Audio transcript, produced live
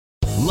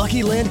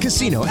Lucky Land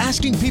Casino,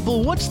 asking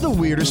people, what's the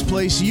weirdest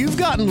place you've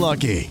gotten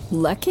lucky?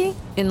 Lucky?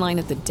 In line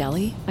at the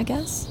deli, I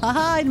guess?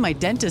 Aha, in my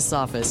dentist's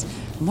office.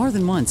 More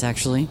than once,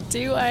 actually.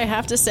 Do I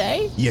have to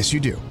say? Yes, you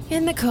do.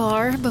 In the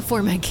car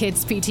before my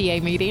kids'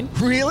 PTA meeting.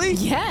 Really?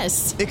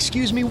 Yes.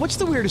 Excuse me, what's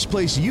the weirdest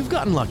place you've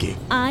gotten lucky?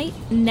 I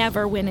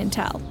never win and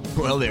tell.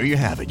 Well, there you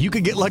have it. You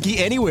can get lucky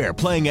anywhere,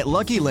 playing at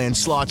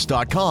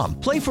LuckyLandSlots.com.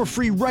 Play for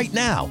free right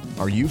now.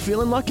 Are you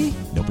feeling lucky?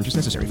 No purchase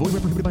necessary. Void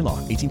where prohibited by law.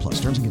 18+.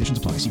 Terms and conditions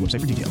apply. See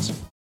website for details.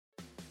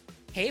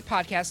 Hey,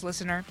 podcast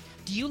listener.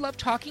 Do you love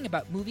talking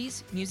about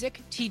movies, music,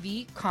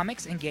 TV,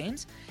 comics, and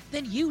games?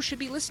 Then you should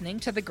be listening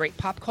to The Great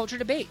Pop Culture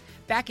Debate,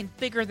 back and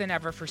bigger than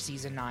ever for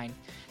Season 9.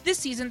 This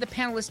season, the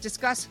panelists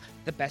discuss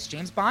the best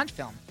James Bond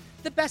film,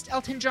 the best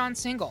Elton John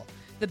single,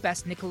 the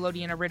best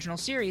Nickelodeon original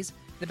series,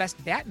 the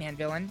best Batman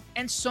villain,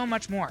 and so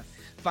much more.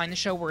 Find the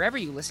show wherever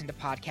you listen to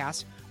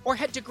podcasts, or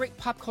head to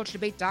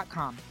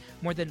greatpopculturedebate.com.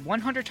 More than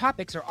 100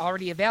 topics are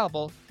already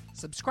available.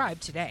 Subscribe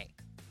today.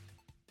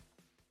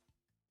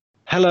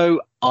 Hello,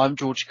 I'm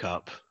George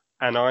Cupp.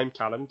 And I'm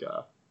Callum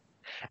Gurr.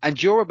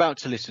 And you're about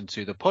to listen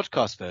to the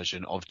podcast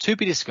version of To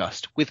Be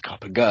Discussed with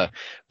Cupp and Gurr.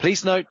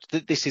 Please note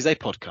that this is a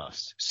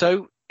podcast,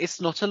 so it's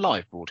not a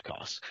live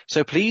broadcast.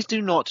 So please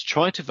do not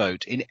try to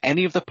vote in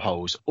any of the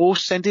polls or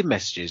send in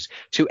messages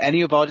to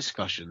any of our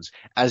discussions,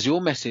 as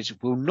your message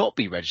will not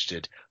be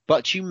registered,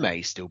 but you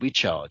may still be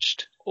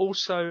charged.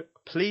 Also,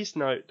 please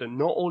note that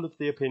not all of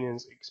the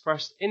opinions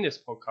expressed in this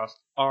podcast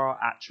are our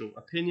actual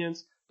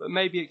opinions, but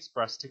may be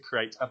expressed to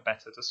create a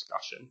better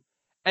discussion.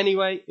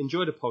 Anyway,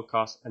 enjoy the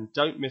podcast and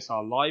don't miss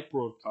our live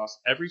broadcast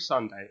every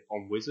Sunday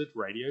on Wizard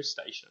Radio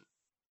Station.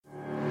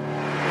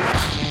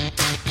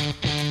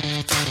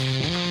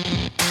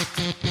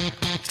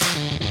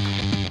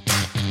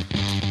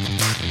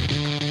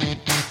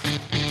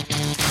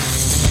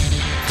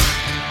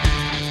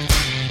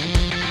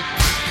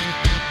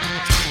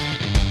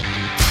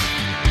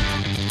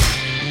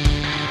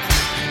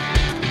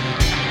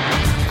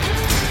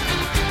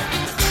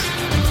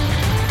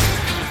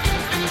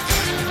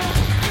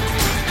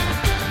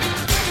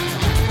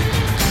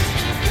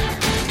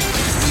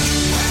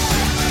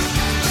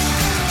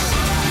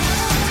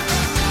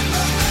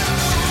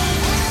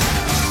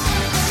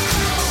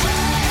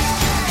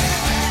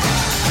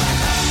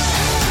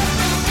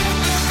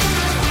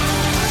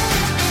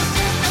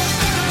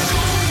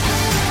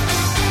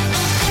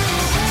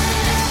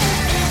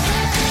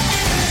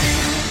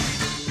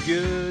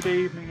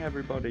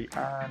 Everybody,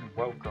 and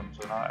welcome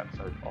to another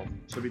episode of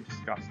To Be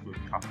Discussed with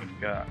Cupp and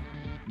Gurr.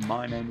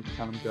 My name is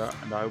Callum Gurr,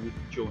 and I will be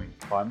joined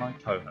by my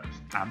co-host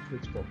and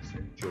political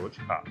officer, George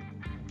Cupp.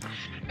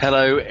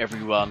 Hello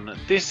everyone.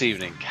 This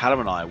evening,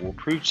 Callum and I will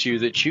prove to you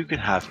that you can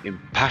have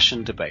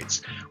impassioned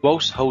debates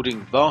whilst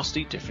holding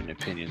vastly different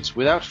opinions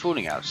without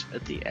falling out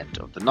at the end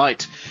of the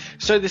night.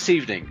 So this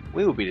evening,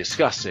 we will be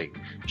discussing,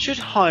 should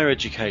higher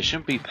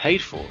education be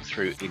paid for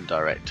through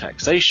indirect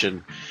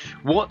taxation?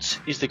 What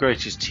is the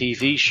greatest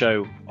TV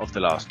show of the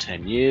last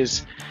 10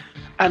 years?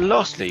 And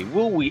lastly,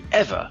 will we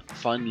ever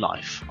find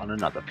life on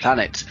another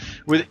planet?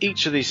 With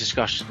each of these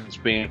discussions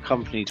being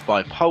accompanied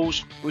by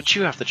polls, which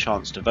you have the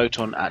chance to vote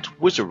on at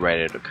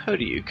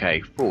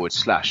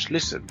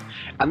wizardradio.co.uk/listen.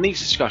 And these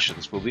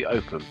discussions will be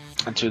open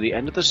until the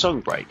end of the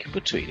song break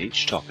between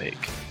each topic.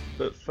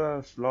 But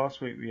first, last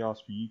week we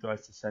asked for you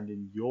guys to send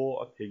in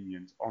your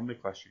opinions on the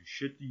question,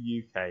 should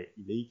the UK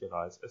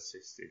legalise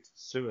assisted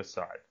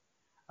suicide?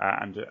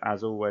 And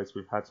as always,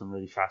 we've had some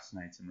really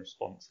fascinating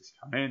responses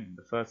come in.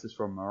 The first is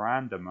from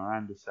Miranda.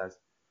 Miranda says,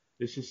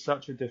 this is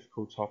such a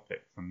difficult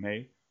topic for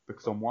me,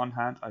 because on one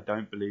hand, I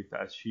don't believe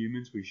that as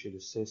humans we should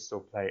assist or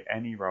play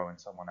any role in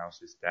someone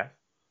else's death,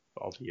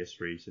 for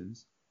obvious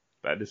reasons.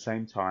 But at the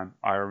same time,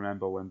 I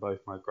remember when both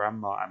my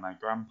grandma and my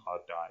grandpa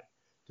died,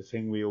 the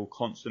thing we all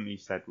constantly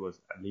said was,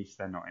 at least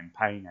they're not in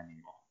pain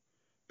anymore.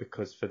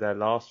 Because for their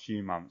last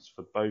few months,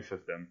 for both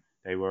of them,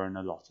 they were in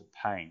a lot of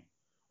pain.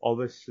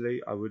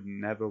 Obviously, I would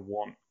never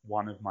want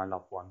one of my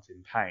loved ones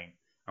in pain,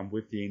 and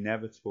with the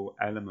inevitable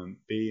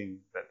element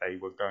being that they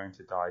were going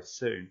to die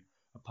soon,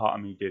 a part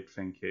of me did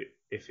think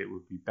if it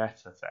would be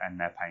better to end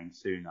their pain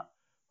sooner.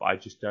 But I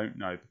just don't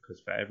know, because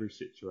for every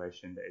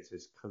situation that is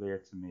as clear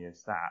to me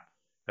as that,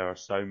 there are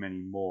so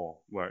many more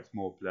where it's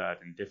more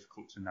blurred and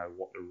difficult to know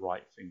what the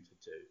right thing to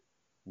do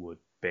would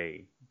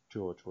be.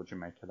 George, what do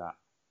you make of that?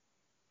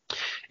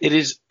 It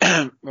is,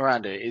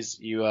 Miranda, is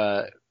you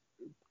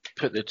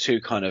put the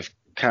two kind of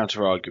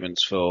counter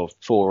arguments for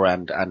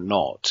and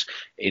not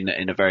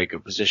in a very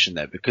good position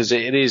there, because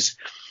it is,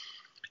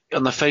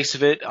 on the face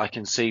of it, I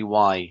can see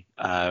why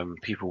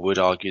people would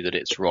argue that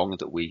it's wrong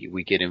that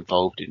we get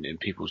involved in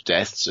people's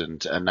deaths,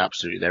 and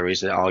absolutely there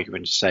is an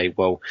argument to say,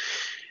 well,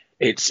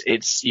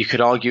 it's you could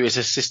argue it's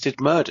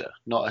assisted murder,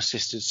 not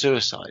assisted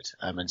suicide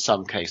in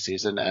some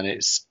cases, and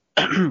it's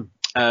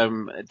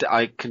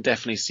I can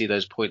definitely see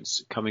those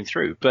points coming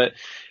through. But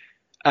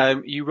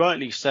you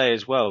rightly say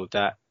as well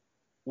that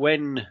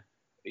when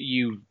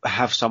you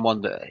have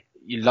someone that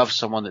you love,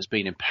 someone that's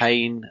been in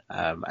pain,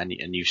 and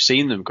you've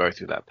seen them go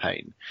through that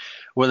pain,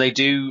 when they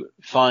do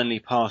finally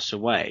pass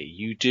away,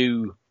 you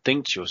do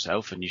think to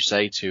yourself and you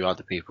say to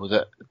other people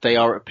that they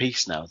are at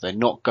peace now. They're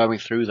not going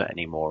through that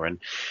anymore. And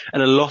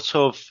a lot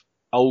of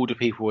older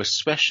people,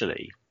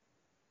 especially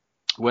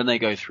when they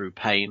go through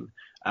pain,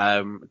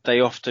 they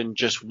often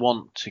just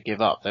want to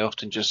give up. They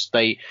often just,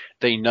 they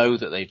know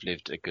that they've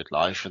lived a good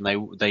life and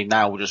they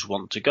now just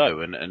want to go.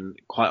 And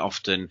quite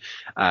often,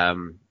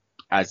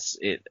 as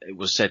it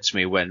was said to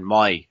me when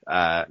my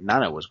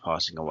nana was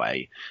passing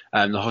away,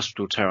 the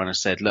hospital turned around and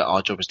said, look,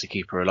 our job is to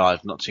keep her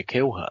alive, not to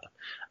kill her.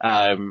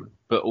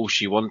 But all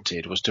she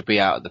wanted was to be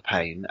out of the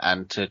pain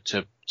and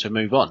to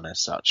move on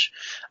as such.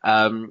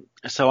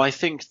 So I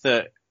think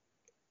that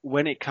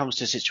when it comes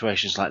to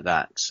situations like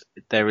that,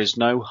 there is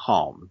no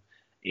harm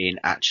in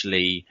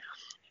actually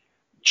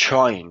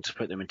trying to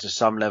put them into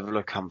some level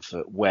of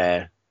comfort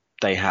where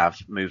they have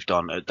moved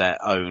on at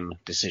their own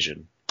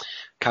decision.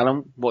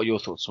 Callum, what are your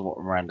thoughts on what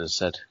Miranda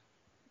said?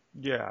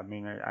 Yeah, I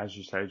mean, as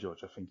you say,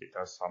 George, I think it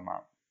does sum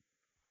up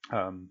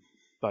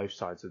both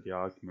sides of the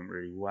argument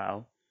really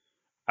well.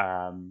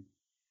 I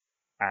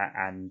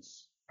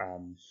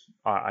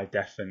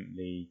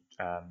definitely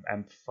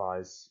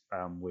empathise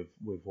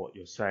with what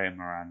you're saying,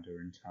 Miranda,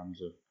 in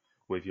terms of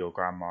with your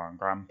grandma and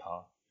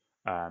grandpa,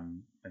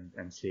 and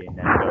seeing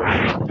them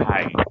go through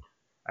pain,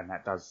 and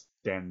that does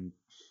then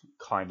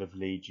kind of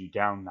lead you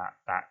down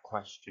that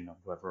question of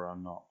whether or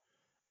not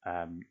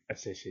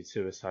assisted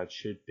suicide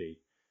should be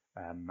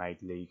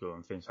made legal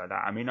and things like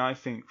that. I mean, I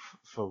think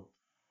for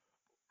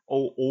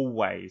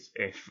always,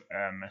 if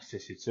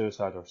assisted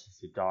suicide or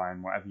assisted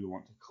dying, whatever you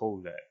want to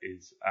call it,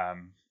 is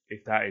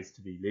if that is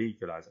to be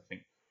legalised, I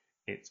think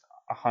it's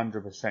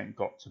 100%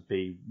 got to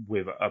be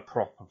with a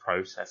proper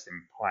process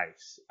in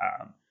place.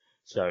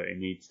 So it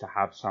needs to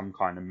have some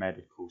kind of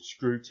medical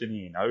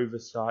scrutiny and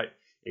oversight.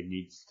 It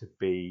needs to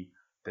be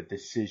the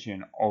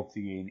decision of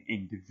the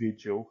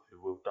individual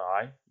who will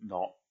die,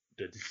 not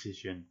the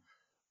decision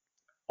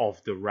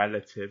of the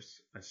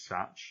relatives as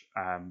such,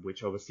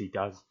 which obviously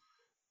does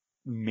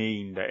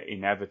mean that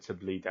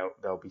inevitably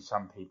there'll be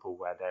some people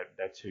where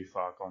they're too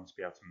far gone to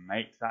be able to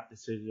make that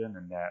decision,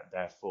 and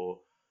therefore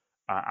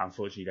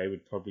unfortunately they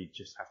would probably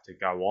just have to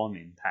go on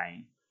in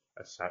pain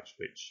as such,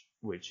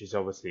 which is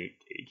obviously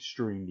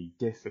extremely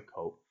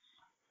difficult.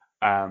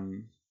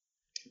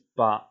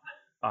 But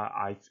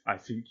I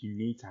think you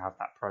need to have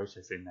that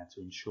process in there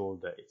to ensure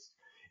that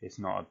it's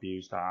not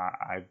abused.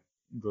 I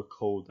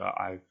recall that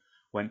I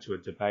went to a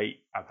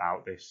debate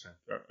about this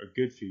a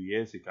good few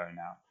years ago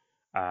now.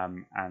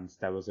 And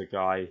there was a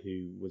guy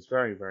who was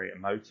very, very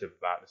emotive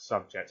about the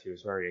subject. He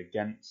was very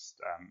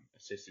against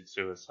assisted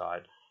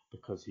suicide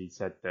because he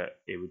said that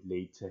it would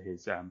lead to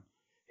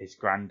his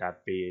granddad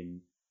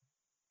being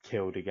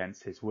killed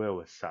against his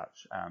will as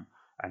such.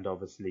 And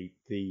obviously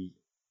the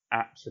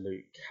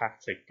absolute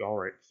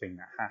categoric thing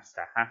that has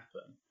to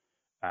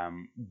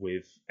happen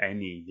with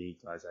any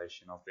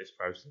legalisation of this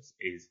process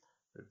is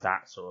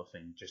that sort of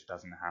thing just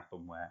doesn't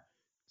happen where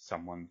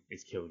someone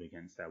is killed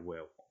against their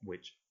will,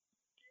 which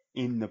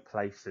in the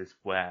places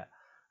where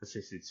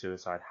assisted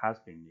suicide has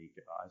been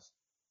legalised,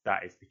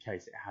 that is the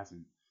case. It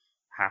hasn't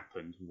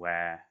happened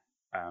where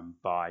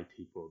by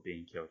people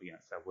being killed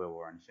against their will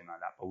or anything like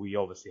that. But we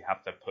obviously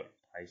have to put in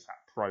place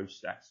that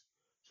process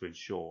to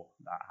ensure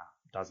that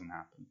doesn't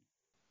happen.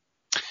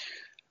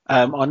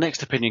 Our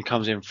next opinion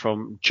comes in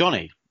from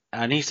Johnny.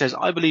 And he says,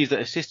 I believe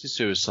that assisted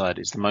suicide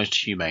is the most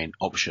humane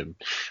option.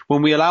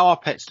 When we allow our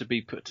pets to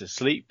be put to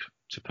sleep,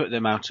 to put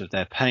them out of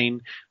their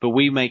pain, but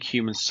we make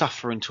humans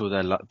suffer until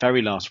their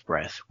very last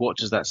breath. What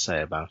does that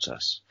say about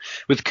us?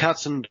 With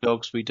cats and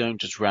dogs, we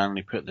don't just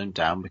randomly put them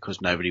down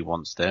because nobody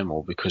wants them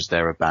or because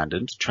they're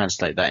abandoned.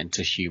 Translate that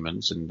into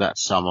humans, and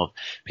that's some of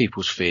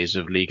people's fears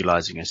of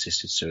legalizing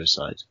assisted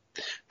suicide.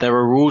 There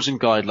are rules and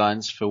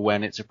guidelines for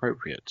when it's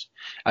appropriate,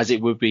 as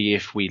it would be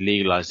if we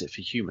legalized it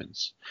for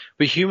humans.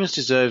 But humans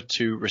deserve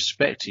to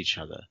respect each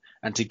other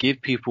and to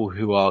give people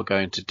who are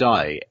going to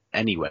die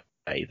anyway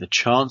the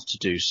chance to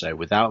do so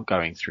without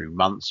going through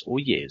months or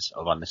years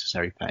of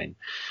unnecessary pain.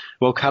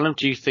 Well, Callum,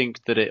 do you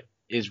think that it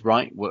is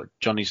right what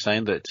Johnny's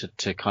saying, that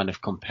to kind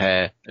of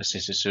compare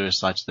assisted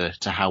suicide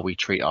to how we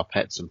treat our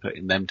pets and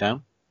putting them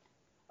down?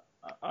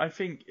 I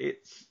think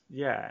it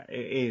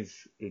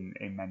is in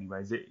many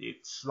ways.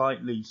 It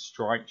slightly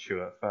strikes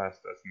you at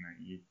first, doesn't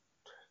it? You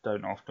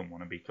don't often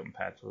want to be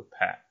compared to a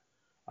pet,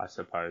 I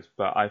suppose.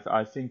 But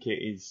I think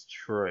it is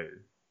true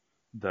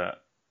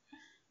that,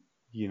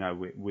 you know,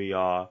 we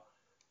are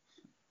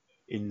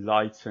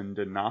enlightened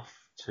enough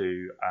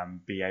to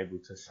be able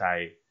to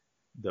say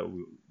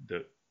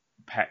that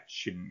pets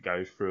shouldn't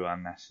go through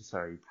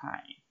unnecessary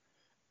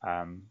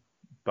pain,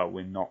 but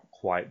we're not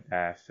quite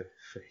there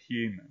for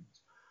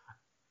humans.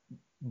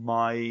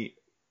 My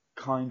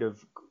kind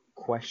of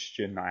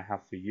question I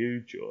have for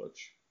you,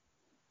 George,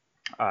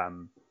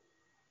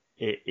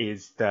 it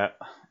is that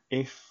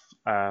if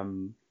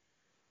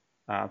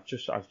I've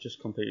just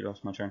completely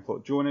lost my train of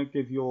thought. Do you want to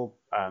give your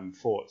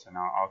thoughts, and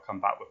I'll come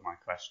back with my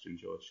question,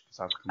 George, because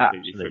I've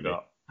completely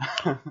forgot.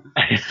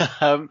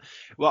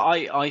 Well,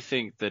 I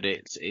think that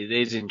it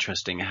is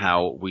interesting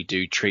how we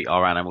do treat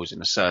our animals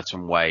in a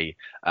certain way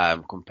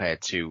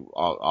compared to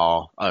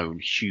our own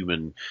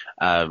human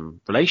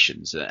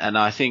relations. And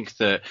I think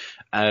that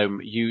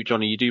you,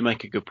 Johnny, you do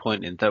make a good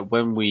point in that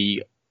when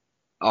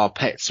our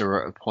pets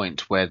are at a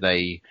point where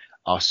they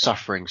are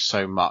suffering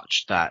so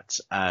much that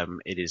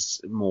it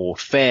is more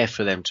fair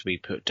for them to be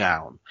put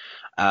down,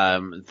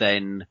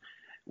 then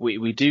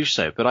we do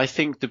so. But I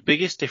think the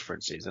biggest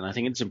difference is, and I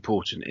think it's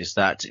important, is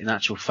that in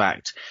actual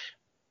fact,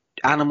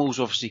 animals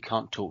obviously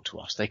can't talk to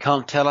us. They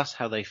can't tell us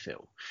how they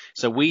feel.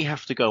 So we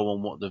have to go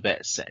on what the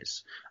vet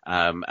says.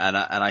 And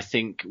I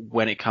think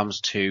when it comes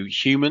to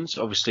humans,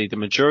 obviously the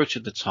majority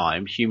of the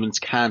time, humans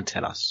can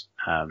tell us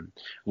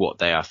what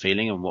they are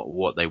feeling and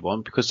what they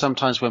want, because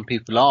sometimes when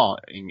people are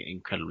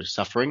incredibly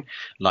suffering,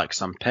 like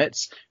some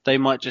pets, they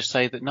might just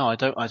say that, no, I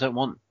don't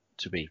want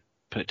to be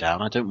put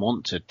down. I don't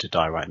want to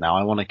die right now.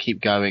 I want to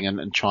keep going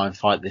and try and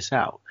fight this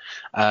out.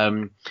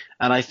 And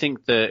I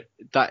think that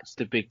that's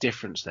the big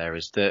difference there,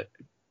 is that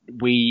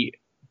we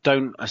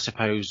don't, I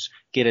suppose,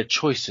 get a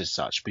choice as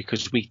such,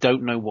 because we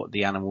don't know what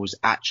the animal is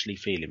actually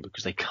feeling,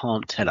 because they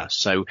can't tell us.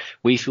 So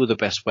we feel the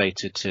best way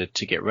to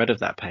get rid of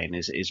that pain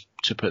is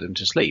to put them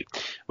to sleep.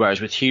 Whereas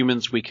with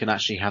humans, we can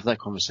actually have that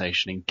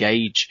conversation,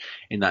 engage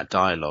in that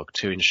dialogue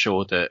to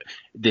ensure that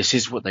this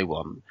is what they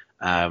want.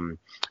 And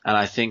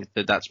I think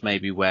that that's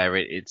maybe where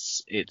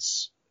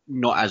it's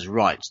not as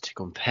right to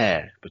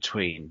compare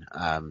between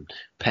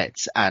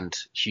pets and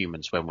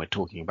humans when we're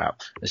talking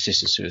about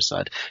assisted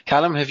suicide.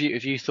 Callum, have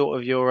you thought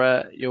of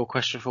your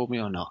question for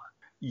me or not?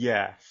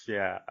 Yes,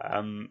 yeah.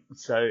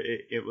 So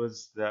it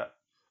was that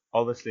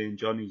obviously in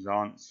Johnny's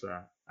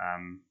answer,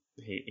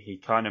 he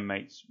kind of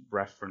makes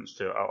reference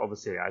to,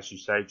 obviously, as you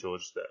say,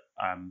 George,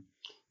 that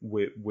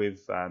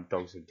with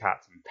dogs and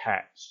cats and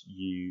pets,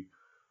 you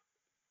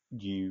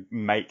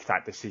make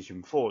that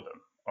decision for them,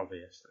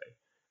 obviously.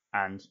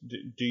 And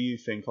do you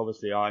think,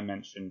 obviously I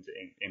mentioned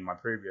in my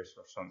previous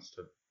response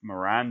to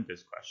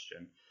Miranda's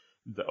question,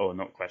 or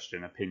not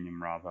question, opinion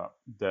rather,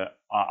 that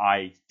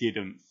I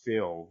didn't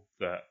feel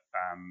that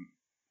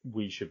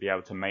we should be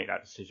able to make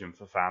that decision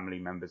for family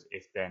members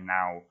if they're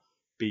now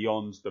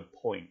beyond the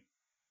point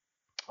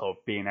of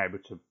being able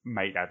to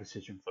make that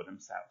decision for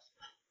themselves.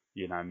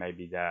 You know,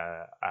 maybe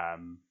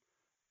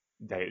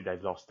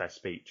they've lost their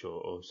speech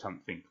or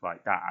something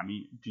like that. I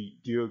mean, do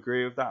you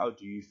agree with that, or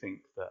do you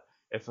think that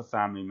if a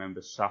family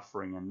member's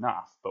suffering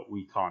enough, but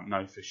we can't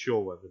know for sure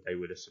whether they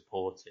would have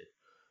supported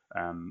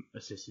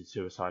assisted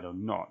suicide or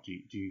not, do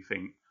you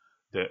think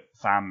that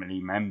family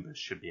members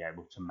should be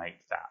able to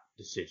make that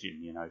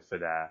decision, you know, for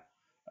their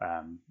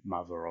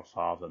mother or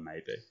father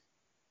maybe?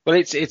 Well,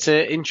 it's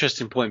an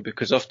interesting point,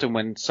 because often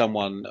when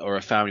someone or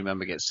a family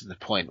member gets to the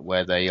point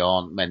where they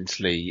aren't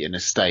mentally in a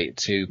state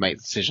to make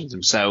decisions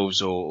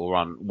themselves, or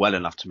aren't well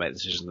enough to make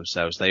decisions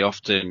themselves, they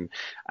often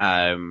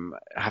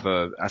have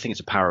I think it's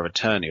a power of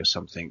attorney or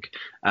something,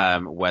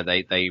 where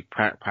they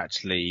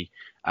practically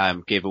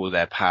give all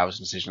their powers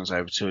and decisions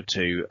over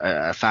to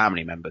a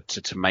family member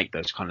to make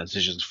those kind of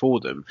decisions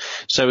for them.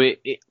 So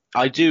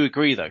I do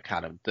agree, though,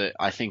 Callum, that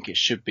I think it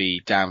should be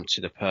down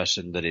to the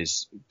person that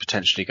is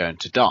potentially going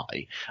to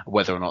die,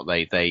 whether or not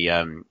they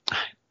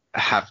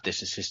have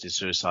this assisted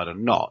suicide or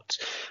not.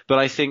 But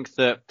I think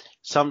that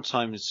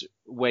sometimes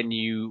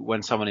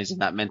when someone is in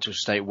that mental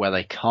state where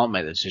they can't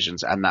make the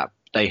decisions, and that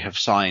they have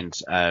signed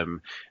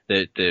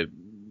the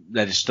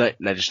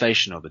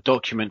legislation or the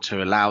document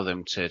to allow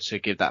them to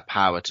give that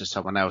power to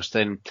someone else,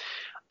 then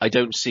I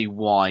don't see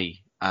why,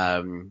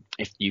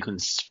 if you can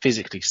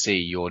physically see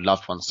your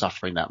loved one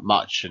suffering that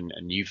much,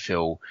 and you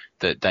feel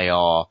that they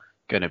are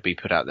going to be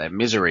put out their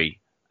misery,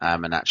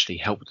 and actually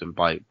help them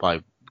by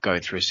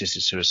going through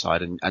assisted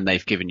suicide, and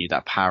they've given you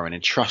that power and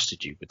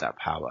entrusted you with that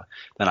power,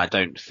 then I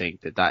don't think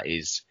that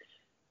is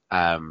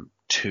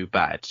too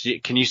bad.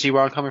 Can you see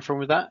where I'm coming from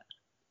with that?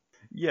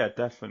 Yeah,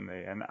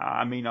 definitely. And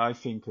I mean, I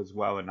think as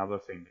well, another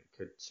thing that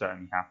could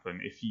certainly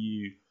happen, if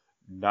you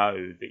know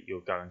that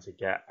you're going to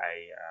get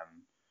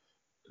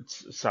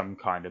some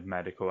kind of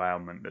medical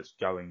ailment that's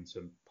going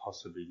to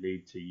possibly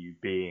lead to you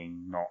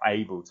being not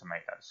able to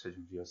make that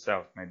decision for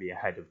yourself, maybe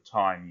ahead of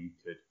time you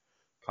could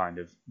kind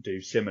of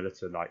do similar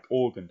to like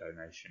organ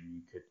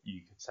donation.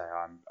 You could say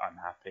I'm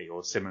happy,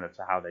 or similar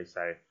to how they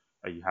say,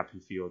 are you happy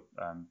for your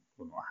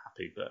well, not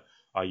happy, but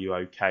are you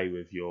okay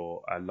with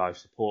your life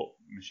support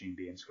machine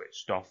being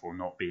switched off or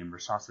not being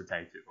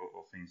resuscitated,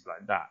 or things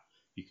like that?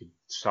 You could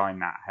sign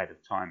that ahead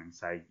of time and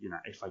say, you know,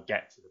 if I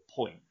get to the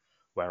point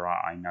where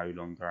I no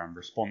longer am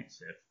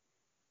responsive,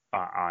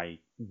 I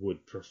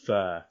would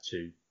prefer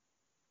to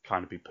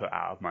kind of be put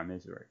out of my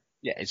misery.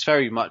 Yeah, it's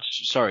very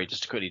much, sorry,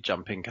 just to quickly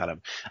jump in,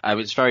 Callum.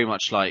 It's very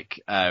much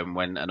like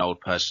when an old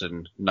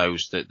person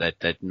knows that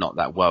they're not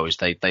that well, is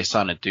they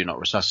sign a do not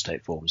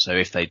resuscitate form. So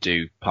if they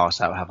do pass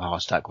out, have a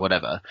heart attack,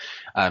 whatever,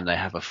 they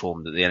have a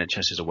form that the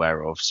NHS is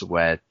aware of, so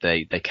where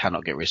they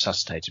cannot get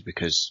resuscitated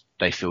because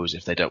they feel as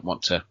if they don't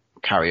want to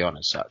carry on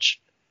as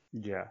such.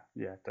 Yeah,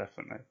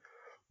 definitely.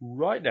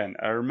 Right then,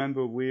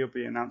 remember we'll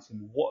be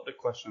announcing what the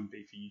question will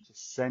be for you to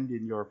send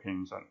in your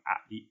opinions on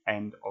at the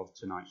end of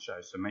tonight's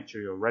show. So make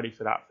sure you're ready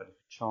for that, for the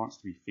chance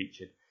to be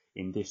featured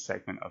in this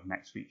segment of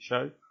next week's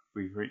show.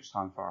 We've reached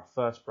time for our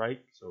first break,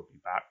 so we'll be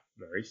back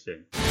very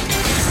soon.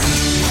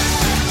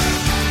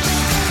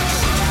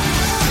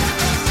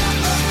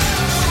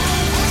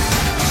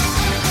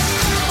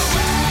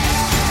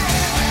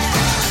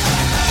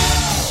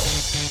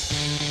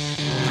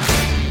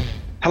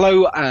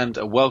 Hello and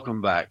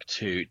welcome back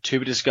to Be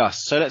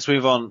Discussed. So let's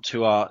move on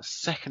to our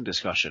second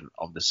discussion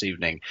of this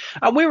evening.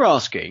 And we're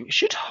asking,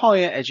 should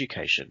higher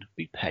education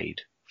be paid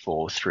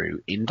for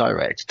through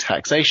indirect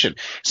taxation?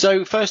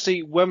 So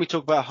firstly, when we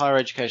talk about higher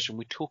education,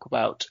 we talk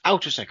about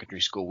outer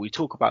secondary school. We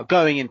talk about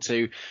going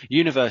into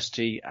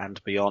university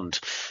and beyond.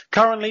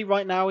 Currently,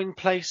 right now in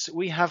place,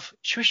 we have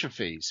tuition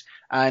fees.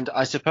 And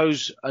I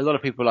suppose a lot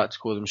of people like to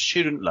call them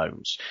student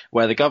loans,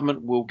 where the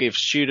government will give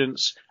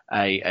students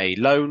a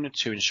loan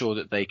to ensure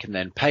that they can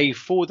then pay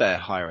for their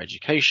higher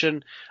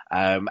education.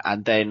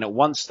 And then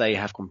once they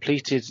have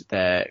completed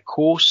their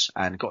course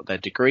and got their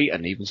degree,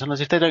 and even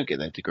sometimes if they don't get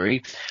their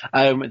degree,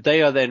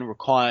 they are then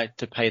required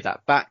to pay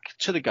that back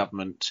to the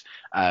government,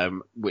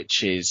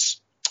 which is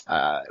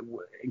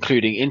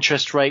including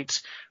interest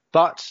rate.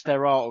 But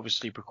there are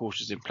obviously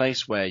precautions in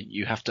place where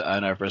you have to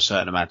earn over a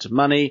certain amount of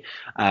money.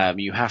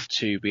 You have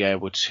to be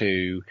able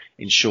to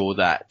ensure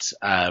that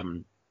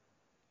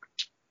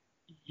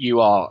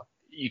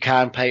you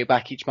can pay it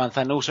back each month,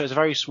 and also it's a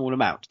very small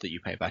amount that you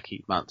pay back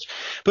each month.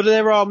 But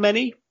there are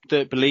many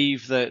that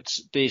believe that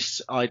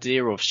this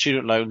idea of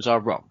student loans are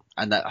wrong,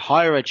 and that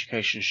higher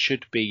education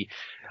should be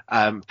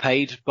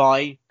paid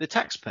by the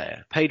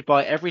taxpayer, paid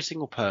by every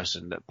single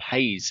person that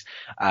pays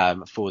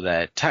for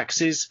their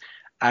taxes.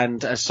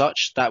 And as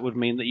such, that would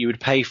mean that you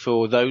would pay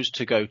for those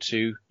to go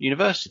to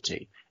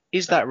university.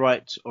 Is that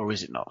right, or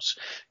is it not?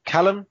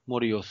 Callum,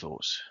 what are your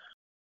thoughts?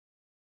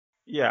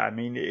 Yeah, I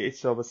mean,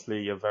 it's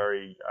obviously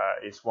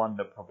it's one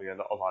that probably a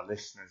lot of our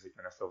listeners are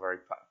going to feel very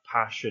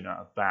passionate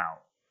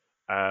about.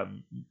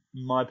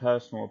 My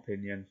personal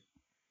opinion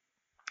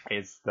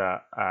is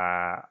that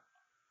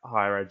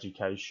higher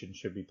education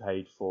should be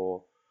paid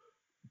for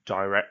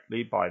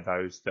directly by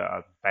those that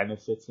are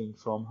benefiting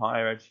from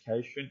higher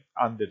education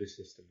under the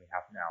system we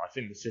have now. I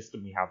think the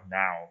system we have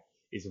now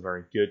is a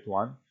very good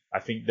one. I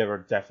think there are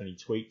definitely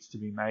tweaks to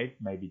be made.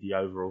 Maybe the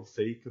overall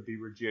fee could be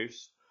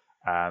reduced.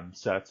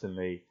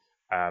 Certainly,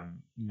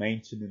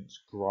 maintenance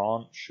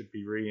grants should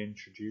be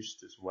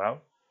reintroduced as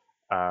well,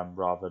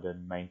 rather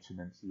than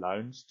maintenance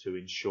loans, to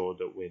ensure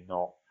that we're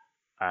not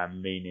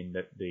meaning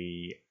that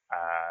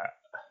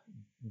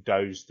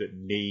those that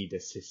need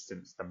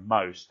assistance the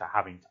most are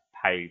having to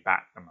pay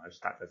back the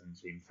most. That doesn't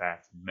seem fair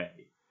to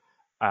me.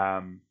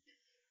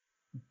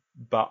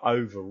 But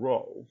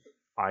overall,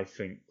 I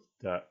think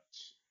that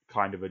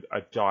kind of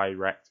a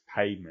direct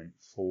payment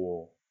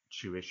for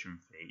tuition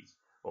fees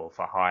or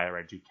for higher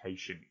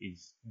education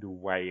is the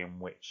way in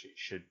which it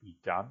should be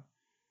done,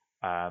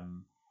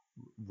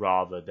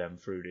 rather than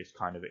through this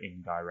kind of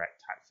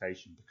indirect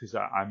taxation. Because,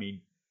 I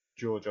mean,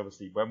 George,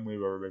 obviously, when we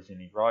were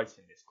originally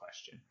writing this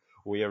question,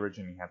 we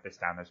originally had this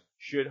down as,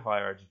 should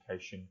higher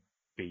education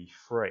be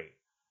free?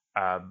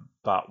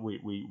 But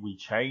we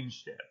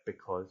changed it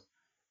because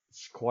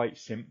it's quite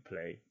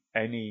simply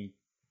any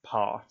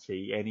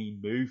party, any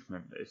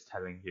movement that is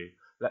telling you,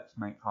 let's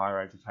make higher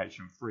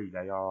education free,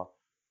 they are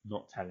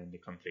not telling the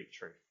complete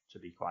truth, to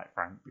be quite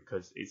frank,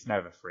 because it's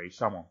never free.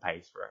 Someone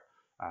pays for it.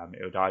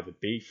 It would either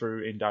be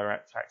through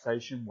indirect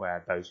taxation,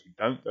 where those who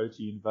don't go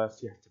to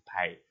university have to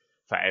pay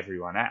for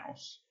everyone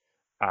else,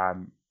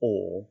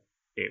 or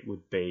it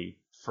would be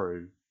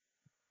through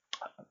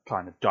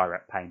kind of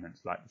direct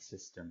payments like the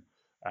system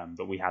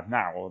that we have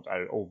now,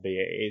 although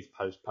albeit it is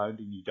postponed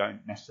and you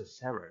don't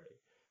necessarily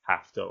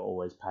have to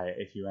always pay it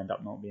if you end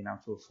up not being able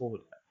to afford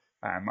it.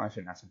 I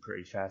think that's a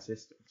pretty fair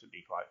system, to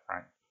be quite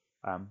frank.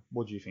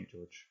 What do you think,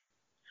 George?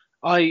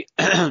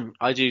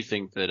 I do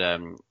think that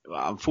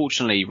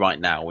unfortunately right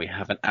now we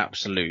have an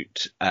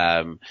absolute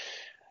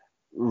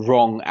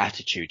wrong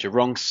attitude, a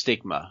wrong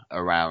stigma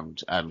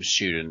around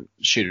student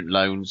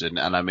loans, and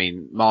I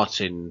mean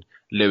Martin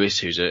Lewis,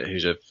 who's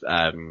a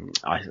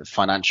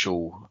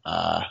financial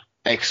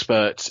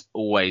expert,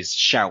 always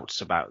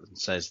shouts about and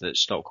says that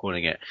stop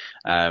calling it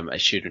a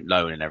student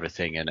loan and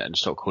everything, and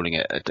stop calling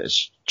it a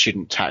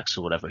student tax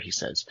or whatever he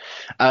says,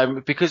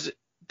 because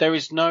there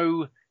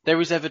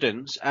is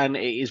evidence, and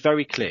it is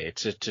very clear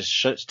to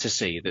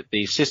see that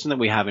the system that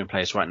we have in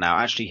place right now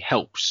actually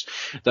helps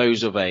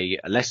those of a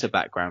lesser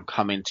background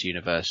come into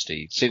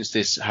university. Since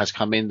this has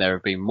come in, there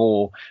have been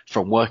more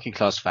from working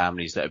class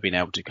families that have been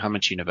able to come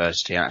into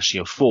university and actually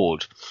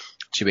afford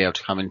to be able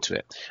to come into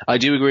it. I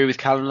do agree with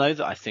Callum, though,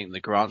 that I think the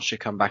grants should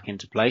come back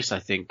into place. I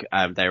think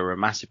they were a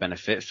massive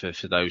benefit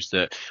for those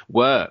that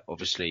were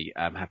obviously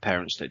have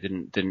parents that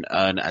didn't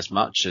earn as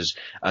much as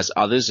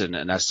others,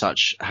 and as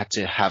such has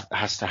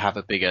to have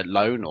a bigger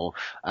loan, or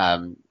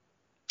and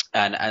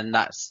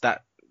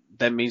that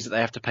then means that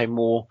they have to pay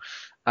more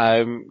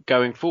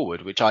going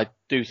forward, which I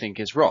do think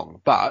is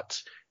wrong.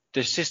 But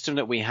the system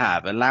that we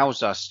have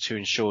allows us to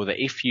ensure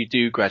that if you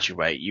do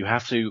graduate, you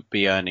have to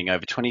be earning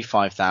over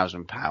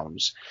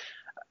 £25,000.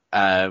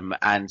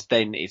 And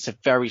then it's a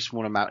very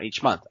small amount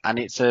each month. And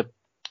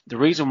the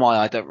reason why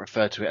I don't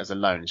refer to it as a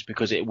loan is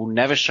because it will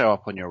never show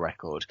up on your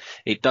record.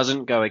 It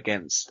doesn't go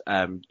against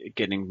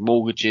getting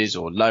mortgages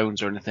or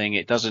loans or anything.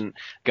 It doesn't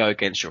go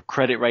against your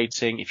credit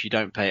rating if you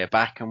don't pay it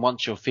back. And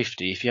once you're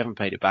 50, if you haven't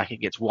paid it back,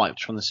 it gets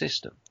wiped from the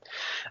system.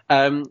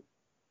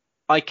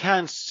 I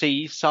can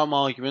see some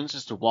arguments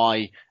as to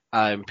why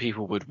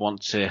people would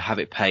want to have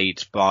it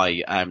paid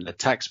by the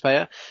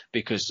taxpayer,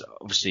 because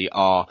obviously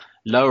our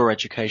lower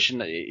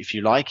education, if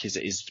you like,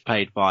 is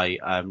paid by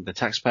the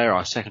taxpayer.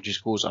 Our secondary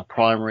schools, our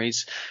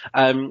primaries.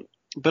 But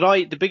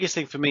the biggest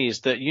thing for me is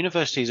that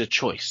university is a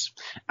choice,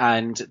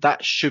 and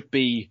that should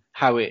be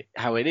how it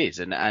is,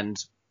 and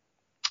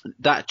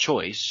that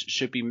choice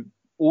should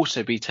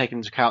also be taken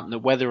into account, that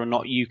whether or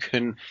not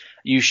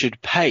you should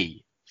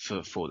pay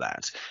for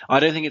that. I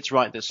don't think it's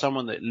right that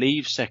someone that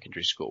leaves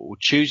secondary school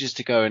chooses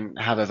to go and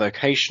have a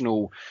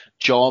vocational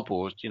job,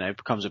 or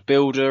becomes a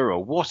builder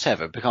or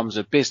whatever, becomes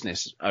a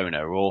business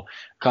owner or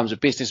becomes a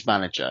business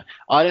manager.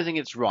 I don't think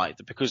it's right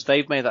that because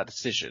they've made that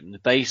decision,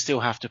 they still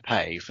have to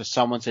pay for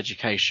someone's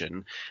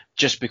education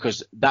just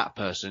because that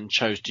person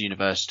chose to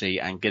university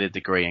and get a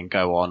degree and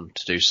go on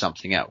to do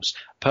something else.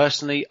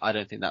 Personally, I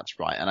don't think that's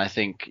right, and I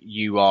think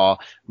you are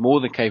more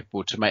than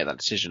capable to make that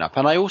decision up.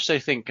 And I also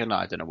think, and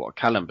I don't know what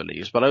Callum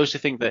believes, but I also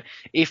think that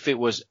if it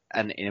was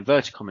an, in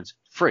inverted commas,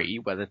 free,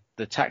 where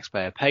the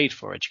taxpayer paid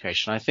for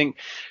education, I think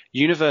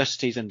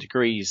universities and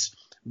degrees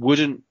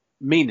wouldn't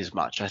mean as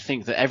much. I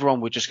think that everyone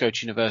would just go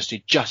to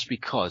university just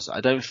because. I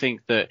don't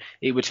think that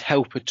it would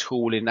help at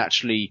all in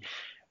actually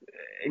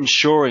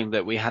ensuring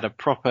that we had a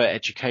proper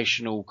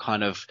educational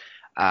kind of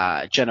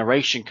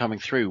generation coming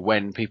through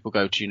when people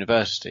go to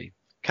university.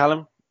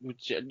 Callum,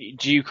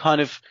 do you kind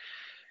of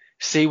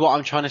see what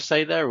I'm trying to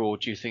say there, or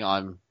do you think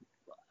I'm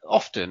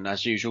often,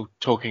 as usual,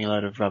 talking a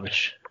load of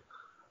rubbish?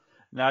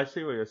 No, I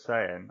see what you're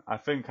saying. I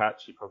think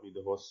actually probably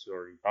the horse has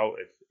already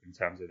bolted in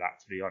terms of that,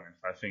 to be honest.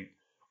 I think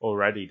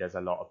already there's a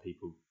lot of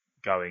people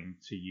going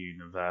to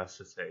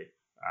university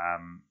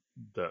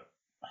that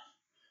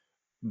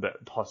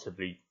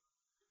possibly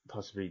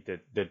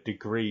the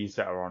degrees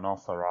that are on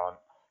offer aren't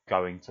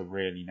going to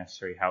really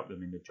necessarily help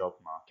them in the job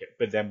market.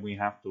 But then we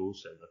have to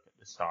also look at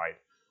the side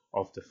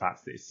of the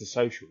fact that it's the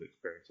social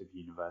experience of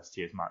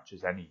university as much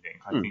as anything.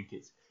 I think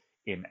it's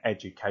in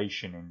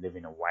education and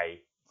living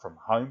away from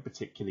home,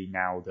 particularly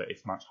now that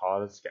it's much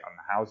harder to get on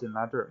the housing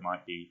ladder. It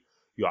might be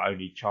your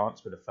only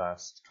chance for the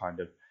first kind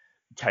of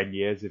 10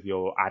 years of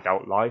your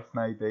adult life,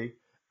 maybe.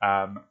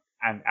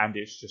 And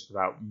it's just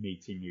about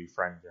meeting new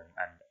friends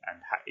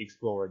and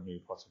exploring new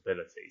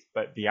possibilities.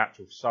 But the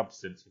actual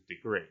substance of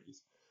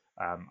degrees,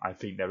 I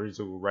think there is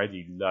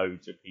already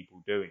loads of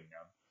people doing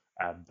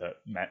them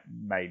that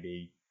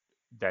maybe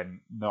then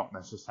not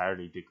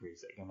necessarily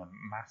degrees that are going to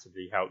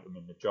massively help them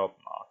in the job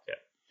market.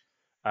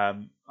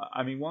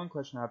 I mean, one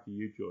question I have for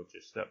you, George,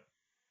 is that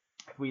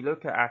if we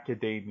look at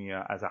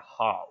academia as a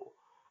whole,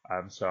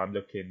 so I'm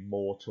looking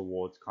more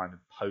towards kind of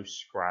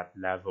post-grad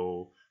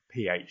level,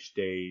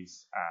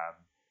 PhDs,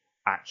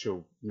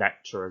 actual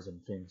lecturers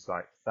and things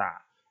like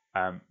that,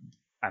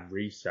 and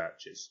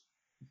researchers,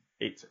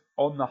 it's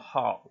on the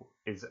whole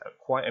is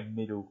quite a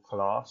middle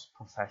class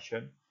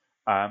profession.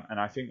 And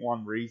I think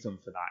one reason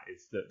for that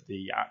is that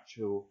the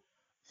actual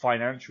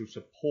financial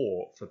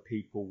support for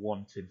people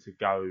wanting to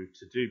go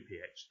to do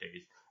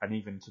PhDs and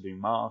even to do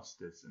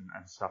masters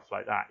and stuff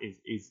like that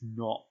is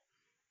not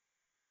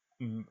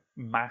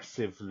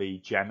massively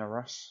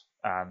generous.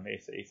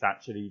 It's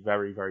actually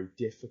very, very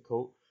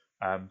difficult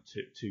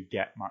to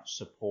get much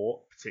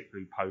support,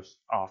 particularly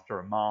after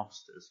a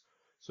master's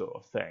sort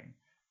of thing.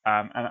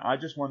 And I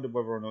just wonder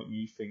whether or not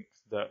you think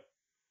that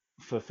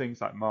for things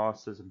like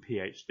masters and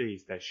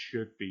PhDs, there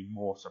should be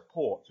more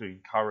support to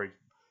encourage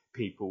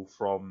people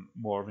from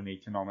more of an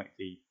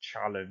economically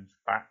challenged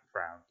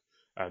background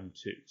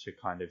to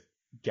kind of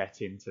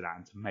get into that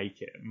and to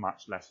make it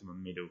much less of a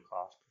middle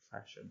class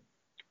profession.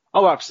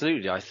 Oh,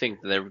 absolutely. I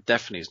think that there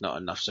definitely is not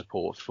enough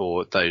support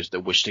for those that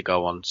wish to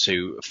go on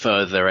to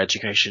further their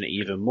education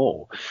even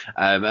more.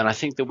 And I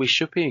think that we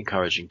should be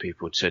encouraging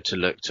people to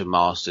look to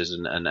masters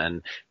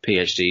and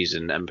PhDs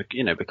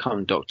and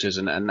become doctors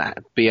and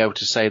be able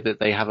to say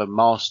that they have a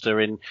master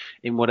in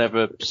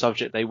whatever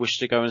subject they wish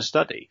to go and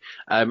study.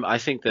 I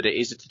think that it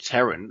is a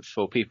deterrent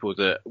for people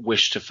that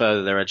wish to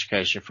further their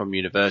education from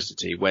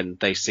university when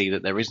they see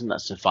that there isn't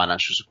that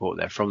financial support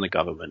there from the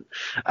government.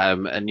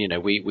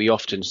 We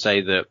often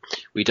say that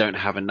we don't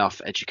have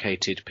enough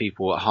educated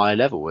people at higher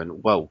level,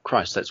 and well,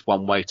 Christ, that's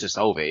one way to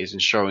solve it, is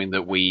ensuring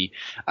that we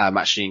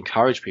actually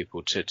encourage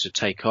people to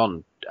take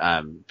on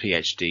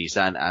PhDs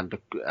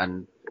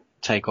and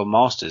take on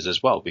masters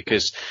as well,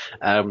 because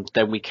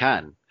then we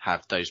can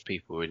have those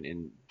people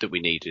in that we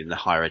need in the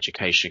higher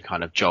education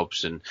kind of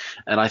jobs, and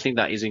I think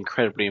that is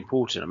incredibly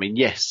important. I mean,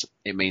 yes,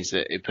 it means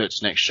that it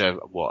puts an extra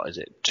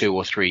 2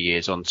 or 3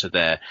 years onto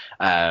their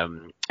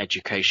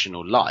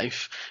educational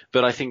life,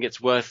 but I think it's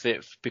worth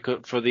it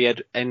because for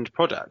the end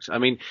product. I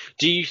mean,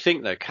 do you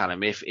think though,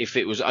 Callum, if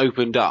it was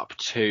opened up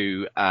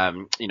to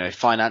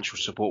financial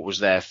support was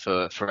there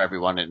for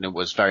everyone, and it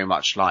was very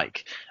much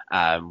like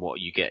what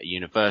you get at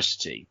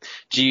university,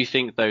 do you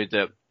think though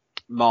that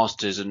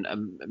masters and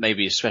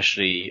maybe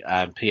especially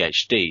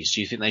PhDs,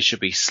 do you think they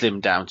should be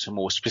slimmed down to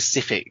more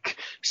specific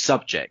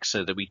subjects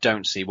so that we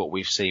don't see what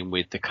we've seen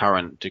with the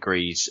current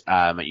degrees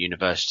at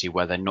university,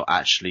 where they're not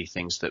actually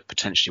things that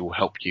potentially will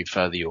help you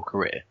further your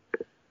career?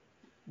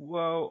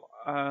 Well,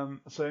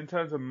 so in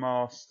terms of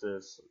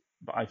masters,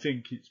 I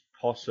think it's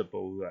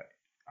possible that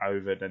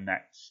over the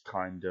next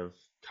kind of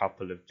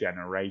couple of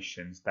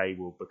generations, they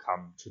will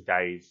become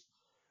today's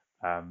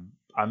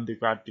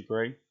undergrad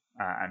degree.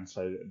 And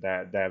so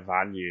their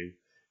value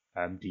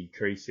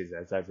decreases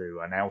as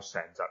everyone else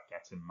ends up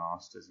getting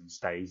masters and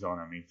stays on.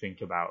 I mean,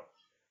 think about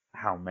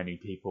how many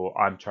people,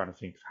 I'm trying to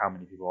think of how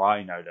many people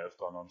I know that have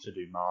gone on to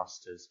do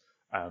masters,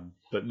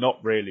 but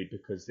not really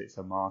because it's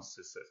a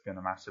master's that's going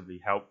to massively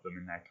help them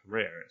in their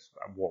career. It's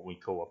what we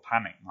call a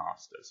panic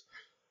master's.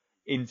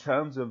 In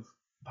terms of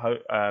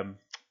PhDs,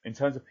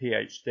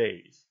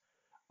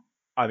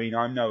 I mean,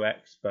 I'm no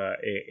expert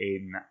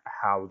in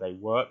how they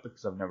work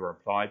because I've never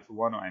applied for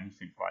one or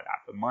anything like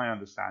that. But my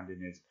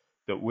understanding is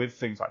that with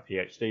things like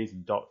PhDs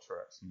and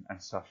doctorates and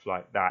stuff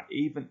like that,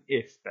 even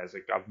if there's a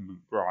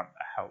government grant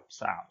that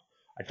helps out,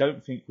 I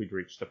don't think we'd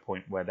reach the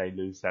point where they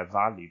lose their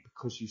value,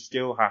 because you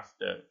still have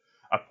to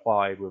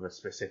apply with a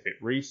specific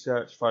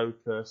research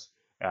focus.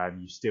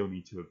 You still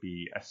need to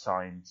be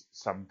assigned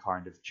some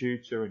kind of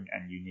tutor,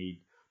 and you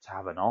need to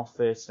have an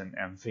office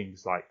and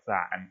things like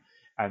that.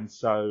 And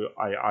so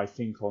I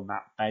think on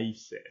that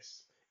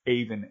basis,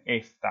 even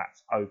if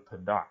that's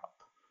opened up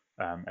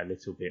a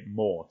little bit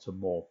more to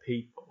more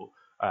people,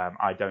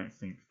 I don't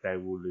think they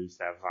will lose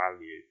their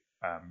value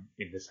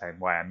in the same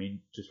way. I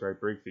mean, just very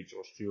briefly,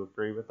 Josh, do you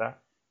agree with that?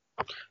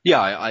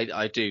 Yeah,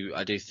 I do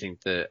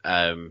think that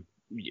I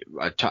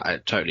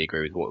totally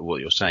agree with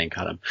what you're saying,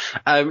 Callum.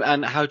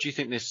 And how do you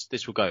think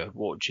this will go?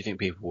 What do you think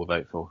people will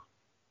vote for?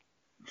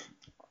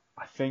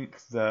 I think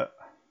that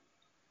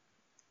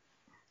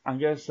I'm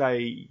going to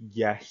say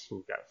yes,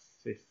 we'll get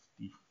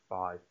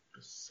 55%.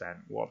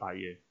 What about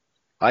you?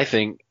 I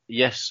think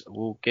yes,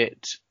 we'll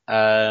get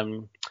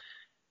about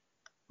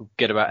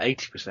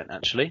 80%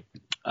 actually.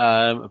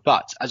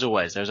 But as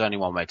always, there's only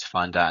one way to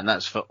find out, and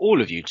that's for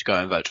all of you to go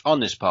and vote on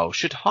this poll.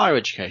 Should higher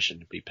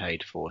education be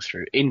paid for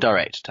through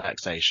indirect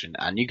taxation?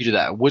 And you can do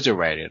that at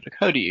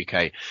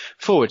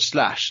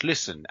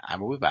wizardradio.co.uk/listen.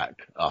 And we'll be back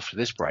after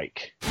this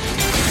break.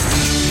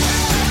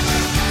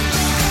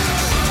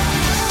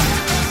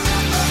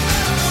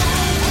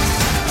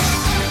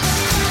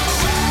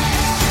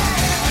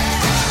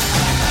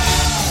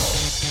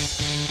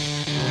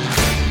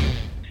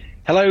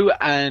 Hello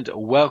and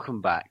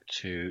welcome back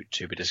to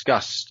be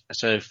discussed.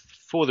 So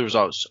for the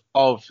results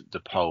of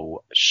the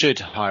poll, should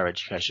higher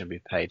education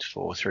be paid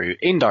for through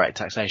indirect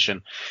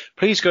taxation,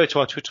 please go to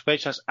our Twitter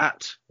page, that's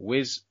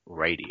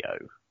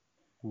 @WizRadio.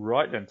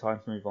 Right then, time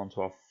to move on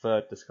to our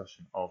third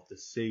discussion of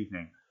this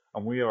evening.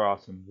 And we are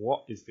asking,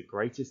 what is the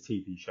greatest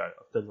TV show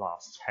of the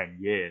last 10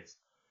 years?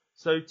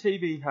 So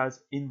TV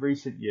has in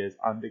recent years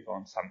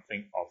undergone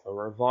something of a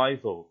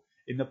revival.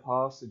 In the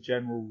past, a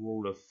general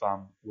rule of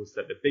thumb was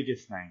that the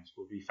biggest names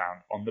would be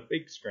found on the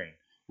big screen,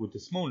 with the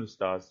smaller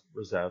stars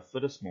reserved for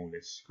the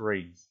smallest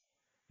screens.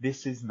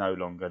 This is no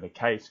longer the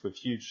case, with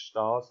huge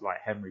stars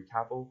like Henry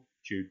Cavill,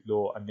 Jude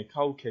Law and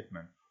Nicole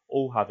Kidman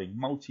all having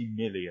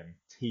multi-million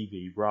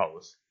TV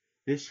roles.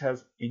 This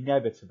has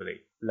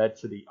inevitably led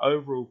to the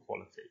overall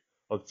quality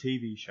of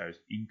TV shows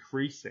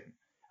increasing,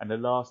 and the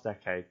last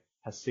decade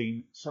has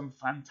seen some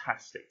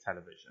fantastic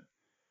television.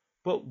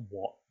 But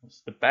what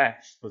was the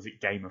best? Was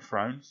it Game of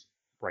Thrones,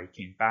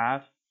 Breaking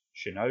Bad,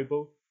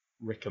 Chernobyl,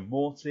 Rick and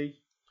Morty,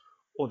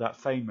 or that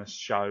famous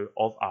show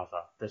of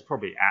Other? There's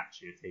probably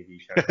actually a TV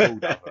show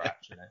called Other,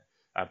 actually,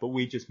 but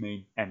we just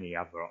mean any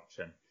other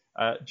option.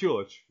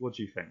 George, what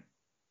do you think? Do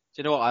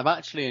you know what? I'm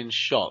actually in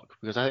shock,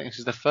 because I think this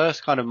is the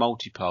first kind of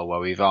multi-poll where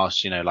we've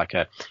asked, like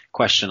a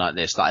question like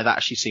this, that I've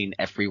actually seen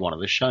every one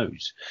of the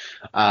shows.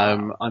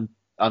 I'm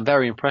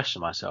very impressed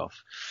with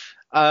myself.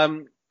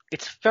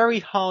 It's a very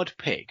hard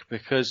pick,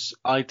 because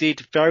I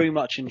did very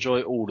much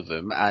enjoy all of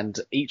them, and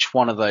each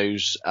one of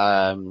those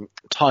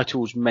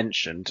titles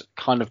mentioned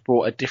kind of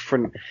brought a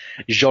different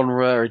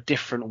genre, a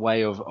different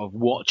way of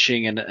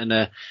watching, and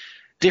a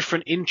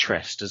different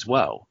interest as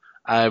well.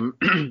 I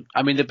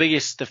mean,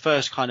 the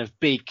first kind of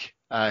big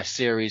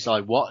series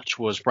I watched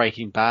was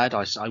Breaking Bad.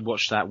 I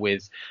watched that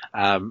with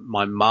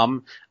my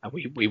mum, and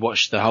we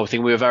watched the whole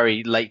thing. We were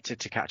very late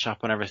to catch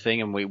up on everything,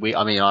 and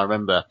I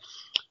remember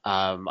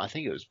I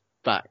think it was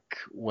back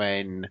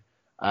when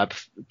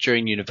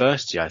during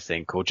university, I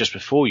think, or just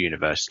before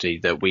university,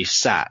 that we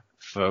sat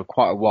for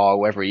quite a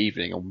while every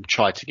evening and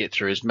tried to get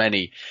through as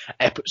many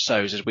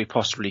episodes as we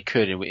possibly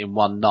could in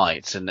one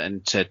night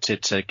and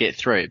to get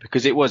through it,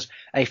 because it was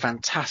a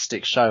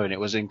fantastic show and it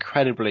was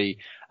incredibly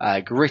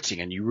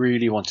gritting, and you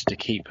really wanted to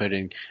keep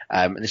putting,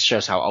 and this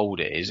shows how old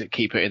it is,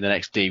 keep putting the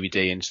next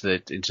DVD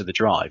into the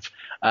drive.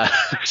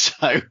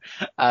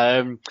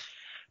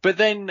 But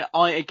then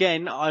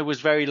I was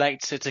very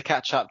late to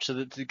catch up to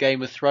the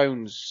Game of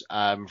Thrones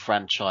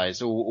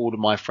franchise. All of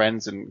my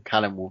friends, and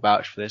Callum will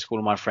vouch for this, all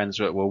of my friends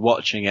were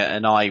watching it,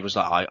 and I was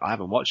like, I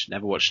haven't watched it,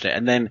 never watched it.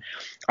 And then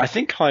I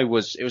think it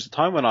was a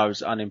time when I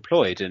was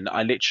unemployed, and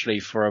I literally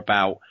for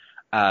about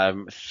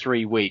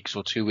 3 weeks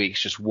or 2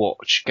 weeks just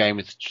watched Game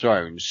of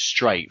Thrones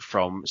straight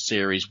from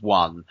series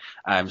 1,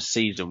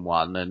 season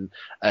 1,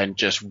 and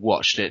just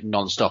watched it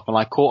non-stop, and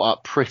I caught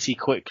up pretty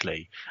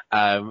quickly,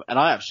 and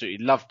I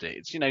absolutely loved it.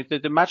 It's,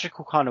 the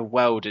magical kind of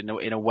world in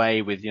a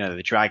way with,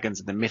 the dragons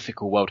and the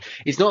mythical world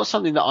is not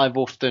something that I've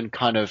often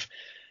kind of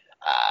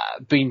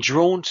been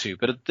drawn to,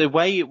 but the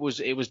way it was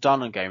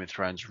done on Game of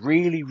Thrones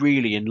really,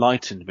 really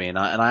enlightened me, and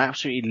I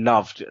absolutely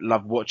loved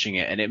watching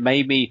it, and it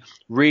made me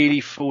really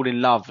fall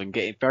in love and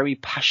get very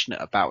passionate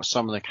about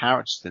some of the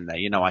characters in there.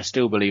 I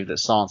still believe that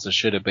Sansa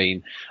should have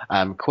been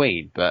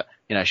queen, but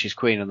she's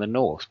queen of the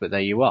North. But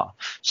there you are.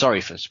 Sorry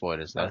for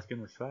spoilers there. I was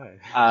going to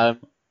say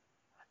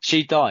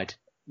she died.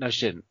 No,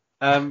 she didn't.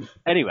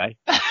 Anyway.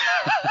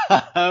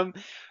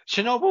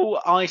 Chernobyl,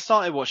 I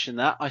started watching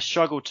that. I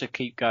struggled to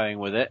keep going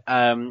with it.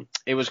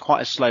 It was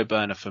quite a slow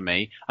burner for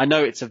me. I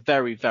know it's a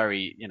very,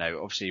 very,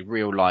 obviously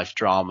real life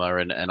drama,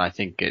 and I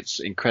think it's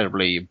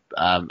incredibly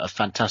a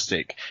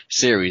fantastic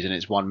series, and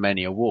it's won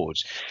many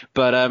awards.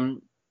 But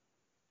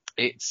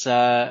it's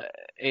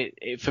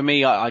for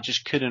me, I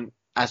just couldn't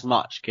as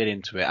much get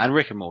into it. And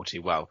Rick and Morty,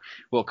 well,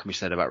 what can be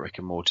said about Rick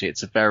and Morty?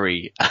 It's a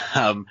very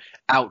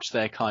out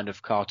there kind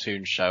of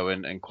cartoon show,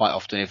 and quite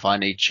often if I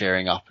need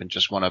cheering up and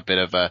just want a bit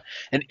of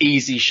an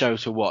easy show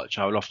to watch,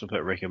 I will often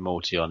put Rick and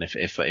Morty on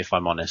if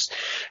I'm honest.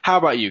 How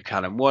about you,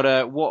 Callum?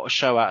 What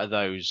show out of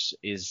those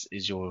is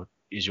your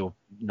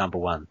number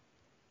one?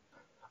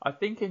 I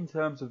think in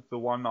terms of the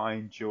one I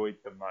enjoyed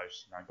the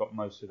most and I got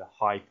most of the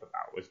hype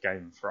about was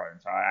Game of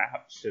Thrones. I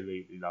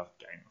absolutely loved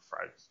Game of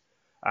Thrones.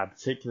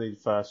 Particularly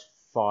the first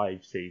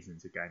 5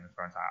 seasons of Game of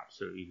Thrones, I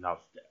absolutely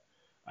loved it.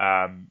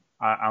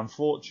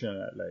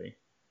 Unfortunately,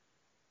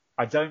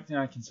 I don't think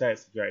I can say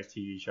it's the greatest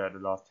TV show of the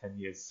last 10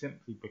 years,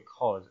 simply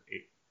because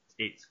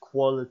its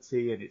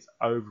quality and its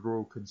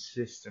overall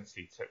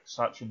consistency took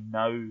such a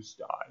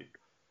nosedive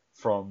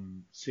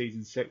from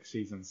season 6,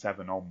 season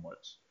 7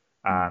 onwards.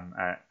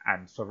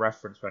 And for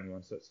reference, for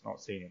anyone that's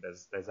not seen it,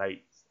 there's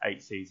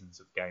eight seasons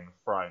of Game of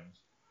Thrones.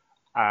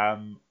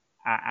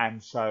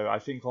 And so I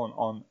think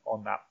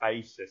on that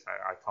basis,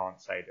 I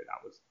can't say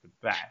that was the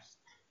best.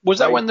 Was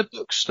that when the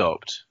book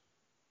stopped?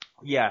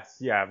 Yes,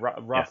 yeah,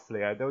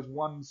 roughly. Yeah. There was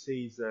one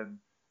season,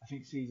 I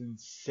think season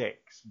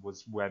 6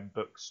 was when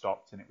books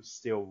stopped, and it was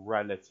still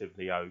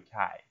relatively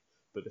okay.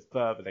 But the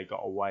further they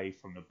got away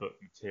from the book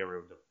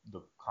material,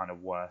 the kind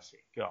of worse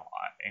it got,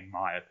 in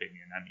my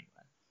opinion,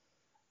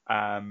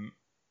 anyway.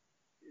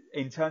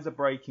 In terms of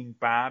Breaking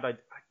Bad, I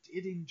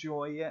did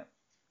enjoy it.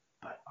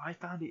 But I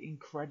found it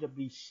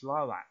incredibly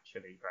slow,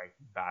 actually,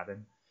 Breaking Bad.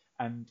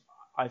 And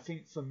I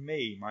think for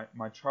me,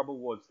 my trouble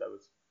was there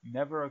was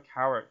never a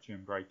character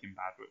in Breaking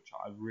Bad which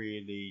I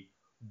really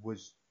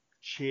was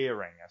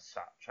cheering as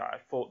such. I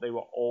thought they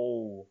were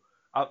all,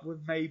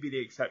 with maybe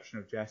the exception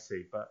of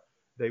Jesse, but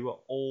they were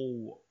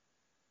all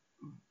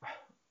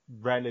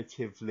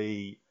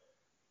relatively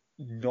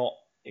not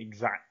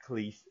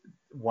exactly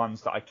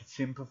ones that I could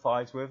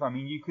sympathise with. I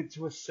mean, you could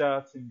to a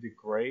certain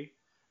degree.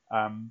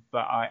 But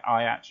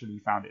I actually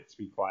found it to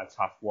be quite a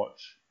tough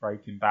watch,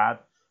 Breaking Bad.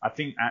 I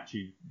think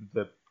actually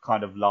the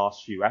kind of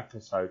last few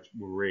episodes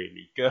were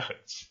really good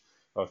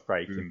of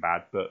Breaking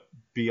Bad, but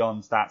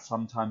beyond that,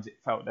 sometimes it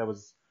felt there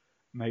was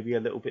maybe a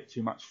little bit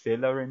too much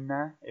filler in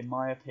there, in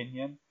my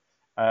opinion.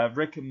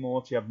 Rick and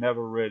Morty, I've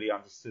never really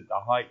understood the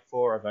hype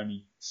for. I've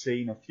only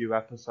seen a few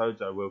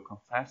episodes, I will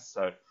confess,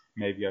 so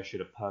maybe I should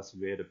have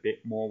persevered a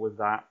bit more with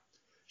that.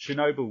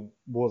 Chernobyl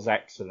was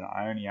excellent.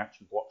 I only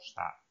actually watched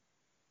that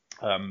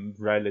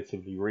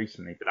relatively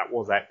recently, but that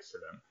was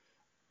excellent.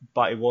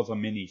 But it was a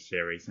mini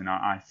series, and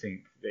I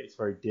think that it's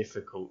very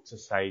difficult to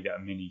say that a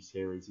mini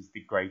series is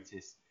the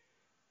greatest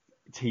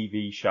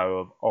TV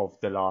show of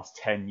the last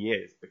 10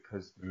 years,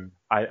 because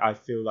I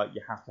feel like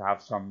you have to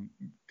have some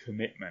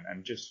commitment,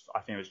 and I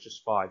think it was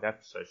just 5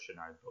 episodes,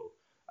 Chernobyl,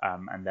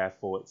 and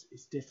therefore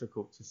it's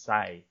difficult to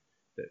say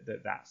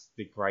that that's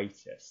the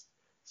greatest.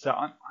 So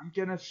I'm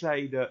gonna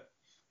say that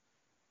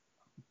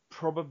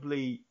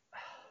probably.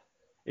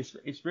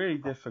 It's really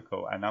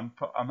difficult, and I'm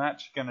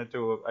actually going to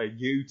do a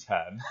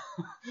U-turn,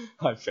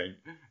 I think,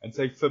 and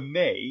say for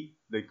me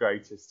the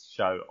greatest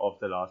show of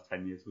the last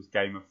 10 years was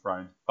Game of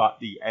Thrones, but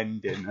the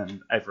ending and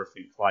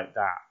everything like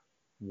that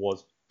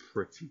was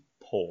pretty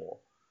poor.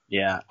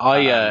 Yeah,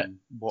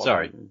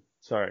 sorry.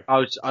 Sorry. I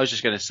was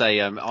just going to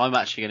say, I'm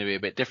actually going to be a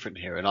bit different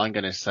here, and I'm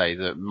going to say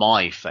that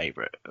my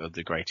favourite of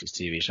the greatest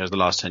TV shows of the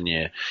last 10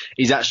 years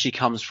is actually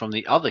comes from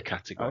the other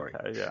category.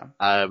 Okay, yeah.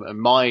 And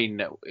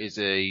mine is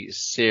a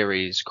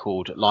series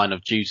called Line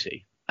of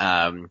Duty.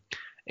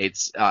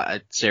 It's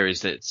a series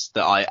that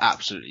I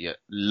absolutely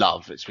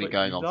love. It's been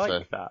going on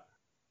for. That.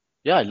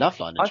 Yeah, I love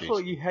Line of I Duty.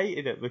 thought you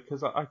hated it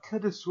because I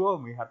could have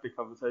sworn we had the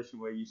conversation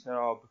where you said,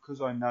 "Oh,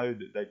 because I know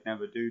that they'd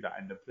never do that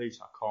in the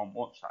police, I can't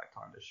watch that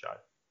kind of show."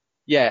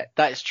 Yeah,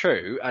 that's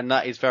true, and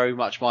that is very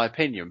much my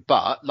opinion.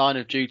 But Line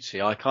of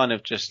Duty, I kind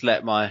of just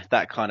let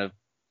that kind of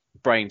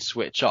brain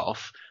switch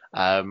off,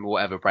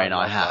 whatever brain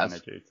I have. Line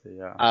of Duty,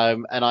 yeah.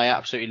 And I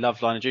absolutely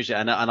love Line of Duty,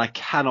 and I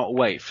cannot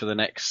wait for the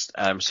next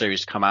series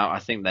to come out. I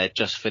think they're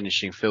just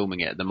finishing filming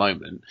it at the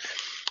moment.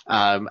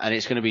 And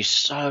it's going to be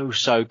so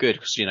good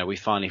because, we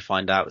finally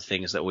find out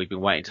things that we've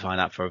been waiting to find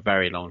out for a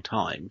very long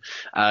time.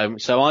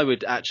 So I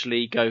would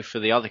actually go for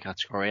the other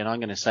category, and I'm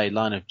going to say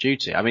Line of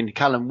Duty. I mean,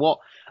 Callum, what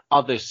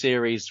other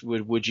series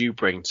would you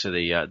bring to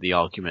the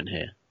argument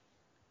here?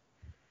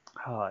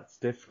 Oh, it's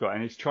difficult,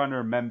 and it's trying to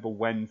remember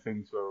when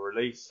things were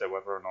released, so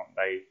whether or not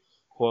they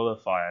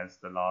qualify as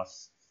the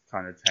last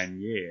kind of 10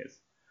 years.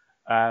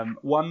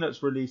 One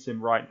that's releasing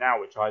right now,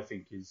 which I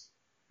think is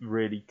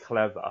really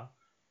clever,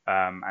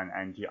 and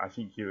I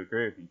think you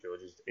agree with me,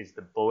 George, is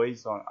The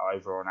Boys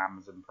over on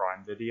Amazon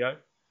Prime Video.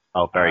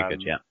 Oh, very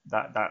good, yeah.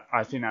 That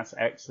I think that's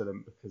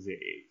excellent because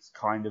it's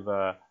kind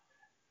of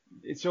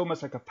it's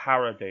almost like a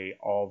parody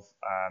of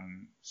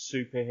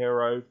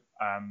superhero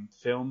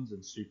films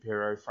and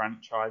superhero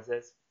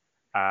franchises,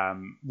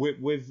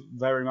 with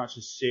very much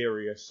a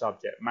serious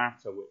subject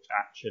matter, which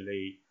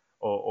actually,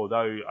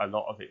 although a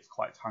lot of it's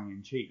quite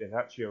tongue-in-cheek, there's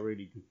actually a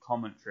really good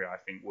commentary, I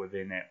think,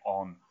 within it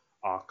on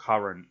our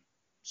current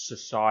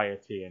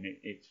society and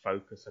its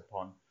focus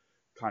upon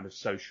kind of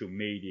social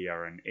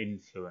media and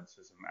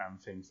influencers and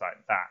things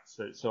like that.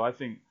 So I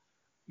think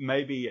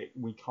maybe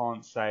we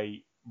can't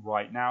say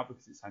right now,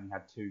 because it's only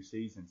had 2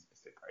 seasons,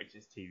 it's the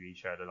greatest TV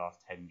show of the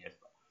last 10 years,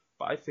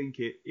 but I think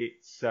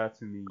it's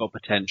certainly got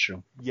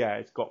potential. Yeah,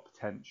 it's got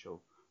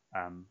potential,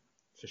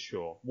 for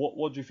sure.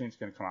 What do you think is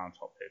going to come out on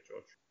top here,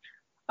 George?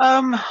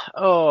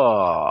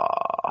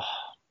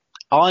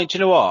 Do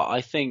you know what?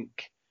 I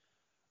think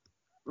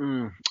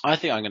I'm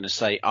going to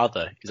say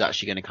Other is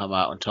actually going to come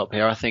out on top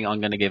here. I think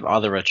I'm going to give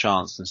Other a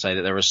chance and say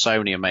that there are so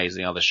many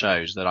amazing other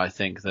shows that I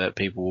think that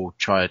people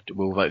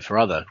will vote for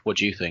Other. What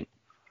do you think?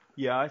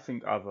 Yeah, I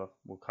think Other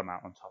will come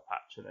out on top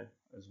actually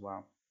as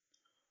well.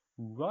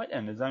 Right,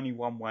 and there's only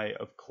one way,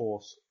 of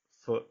course,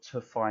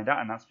 to find out,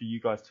 and that's for you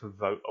guys to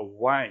vote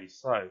away.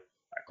 So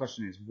that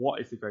question is,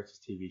 what is the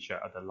greatest TV show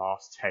of the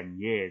last 10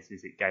 years?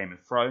 Is it Game of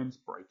Thrones,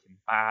 Breaking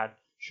Bad,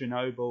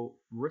 Chernobyl,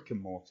 Rick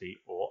and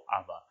Morty, or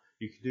Other?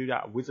 You can do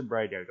that at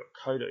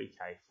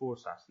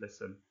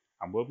wizardradio.co.uk/listen,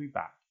 and we'll be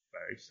back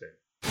very soon.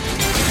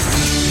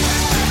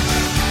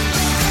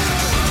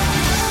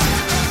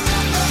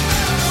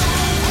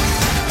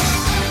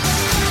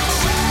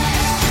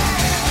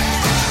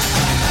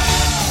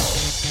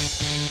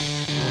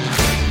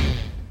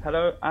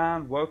 Hello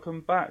and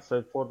welcome back.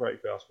 So for the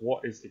vote, we asked,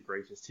 what is the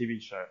greatest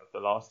TV show of the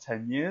last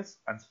 10 years?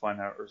 And to find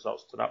out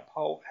results to that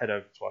poll, head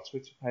over to our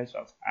Twitter page,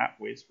 that's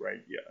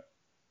 @WizRadio.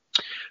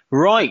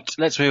 Right,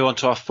 let's move on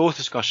to our fourth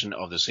discussion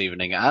of this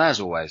evening. And as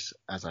always,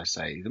 as I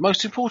say, the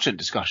most important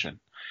discussion.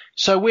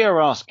 So we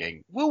are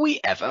asking, will we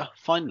ever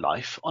find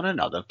life on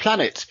another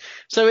planet?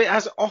 So it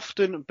has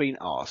often been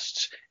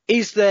asked,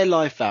 is there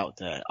life out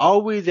there? Are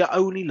we the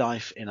only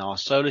life in our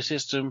solar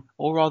system,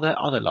 or are there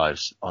other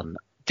lives on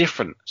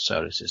different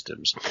solar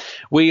systems?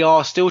 We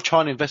are still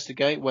trying to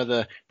investigate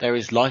whether there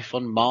is life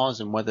on Mars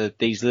and whether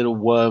these little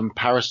worm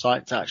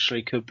parasites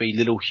actually could be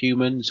little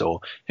humans, or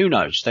who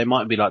knows, they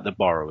might be like the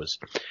Borrowers.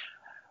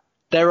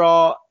 There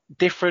are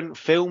different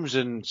films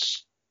and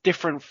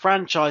different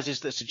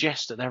franchises that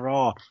suggest that there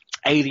are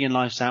alien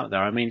lives out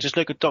there. I mean, just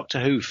look at Doctor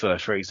Who for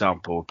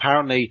example.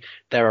 Apparently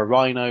there are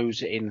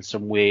rhinos in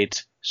some weird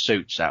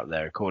suits out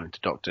there, according to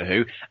Doctor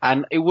Who,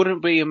 and it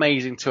wouldn't be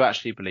amazing to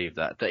actually believe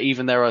that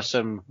even there are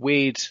some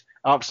weird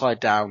upside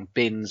down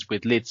bins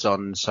with lids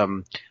on,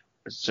 some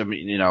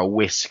a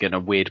whisk and a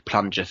weird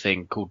plunger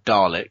thing called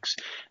Daleks.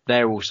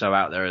 They're also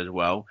out there as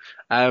well.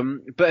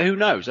 But who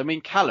knows? I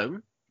mean,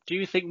 Callum, do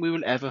you think we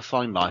will ever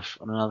find life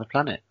on another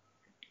planet?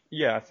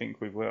 Yeah, I think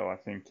we will. I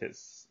think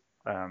it's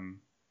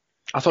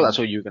I thought that's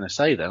what you were going to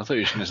say then. I thought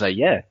you were just going to say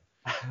yeah.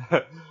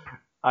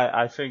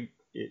 I think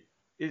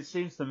it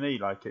seems to me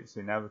like it's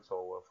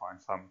inevitable we'll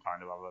find some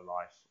kind of other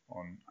life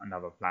on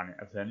another planet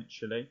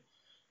eventually,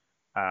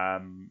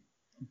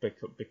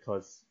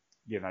 because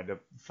the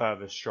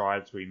further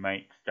strides we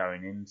make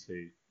going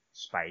into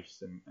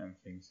space and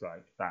things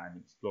like that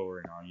and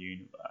exploring our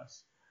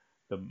universe,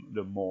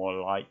 the more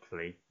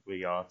likely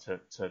we are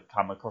to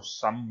come across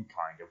some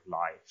kind of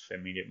life. I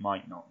mean, it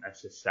might not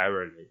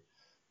necessarily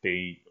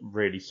be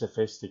really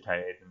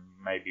sophisticated, and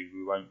maybe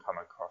we won't come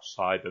across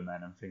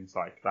Cybermen and things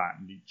like that.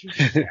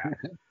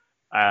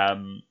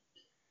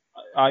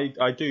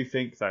 I do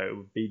think, though, it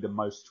would be the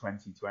most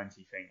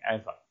 2020 thing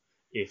ever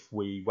if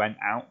we went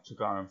out to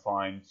go and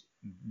find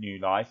new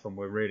life and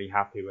we're really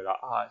happy, we're like,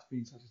 it's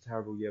been such a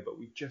terrible year, but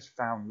we've just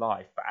found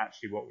life. But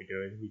actually what we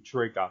do is we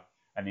trigger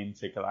an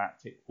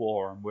intergalactic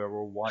war and we're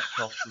all wiped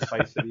off the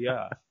face of the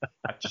earth.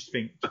 I just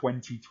think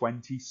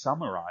 2020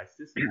 summarised,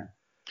 isn't it?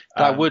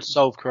 That would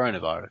solve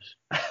coronavirus.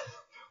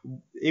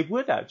 It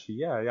would actually,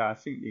 yeah. I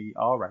think the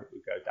R rate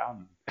would go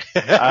down.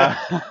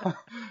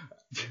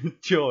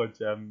 George,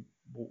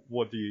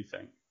 what do you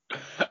think?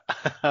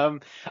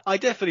 I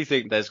definitely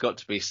think there's got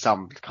to be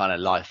some kind of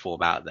life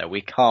form out there.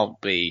 We can't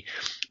be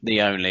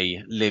the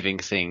only living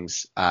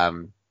things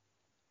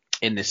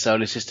in this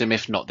solar system,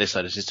 if not this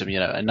solar system,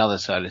 another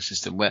solar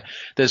system where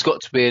there's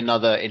got to be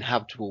another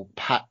habitable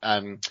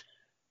palette.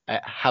 I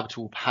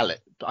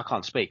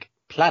can't speak.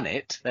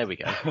 Planet. There we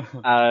go.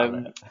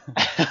 And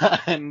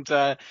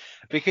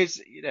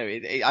because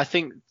I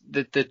think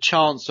the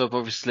chance of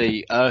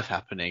obviously Earth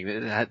happening,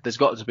 there's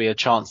got to be a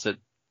chance that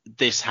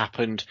this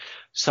happened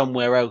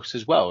somewhere else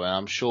as well, and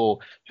I'm sure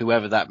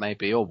whoever that may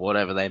be or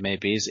whatever they may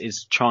be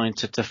is trying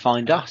to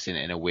find us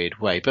in a weird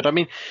way. But I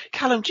mean,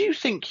 Callum, do you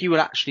think you would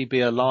actually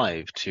be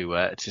alive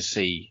to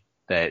see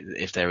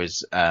if there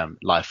is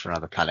life for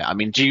another planet? I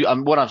mean,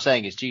 what I'm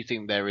saying is, do you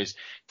think there is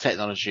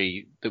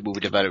technology that will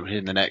be developed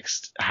in the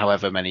next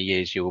however many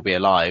years you will be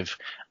alive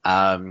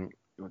to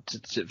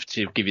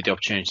give you the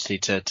opportunity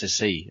to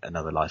see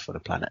another life on the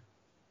planet?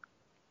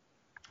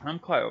 I'm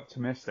quite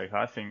optimistic.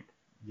 I think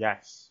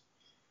yes,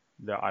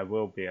 that I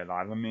will be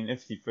alive. I mean,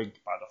 if you think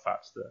about the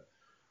fact that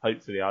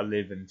hopefully I'll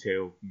live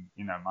until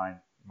my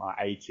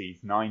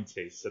 80s,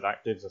 90s, so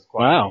that gives us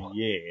quite a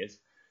few years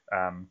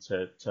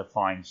to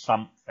find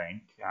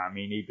something. I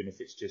mean, even if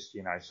it's just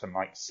some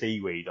like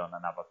seaweed on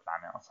another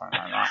planet or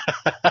something like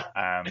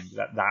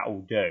that,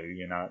 that'll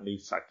do. At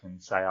least I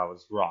can say I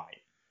was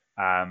right.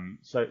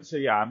 So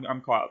yeah,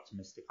 I'm quite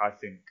optimistic. I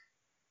think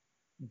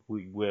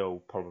we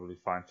will probably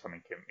find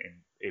something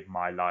in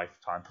my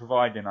lifetime,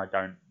 providing I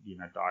don't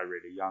die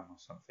really young or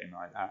something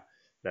like that.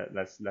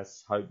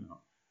 Let's hope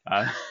not.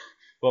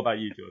 What about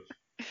you, George?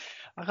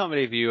 I can't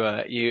believe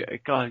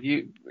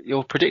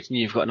you're predicting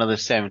you've got another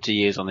 70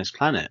 years on this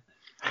planet.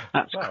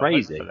 That's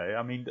crazy. Hopefully.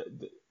 I mean,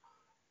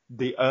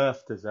 the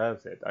Earth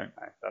deserves it, don't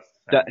they? That's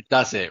the thing.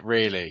 Does it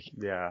really?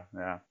 Yeah.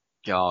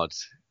 God,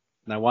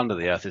 no wonder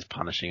the Earth is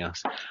punishing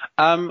us.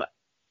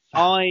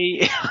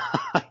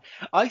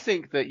 I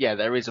think that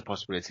there is a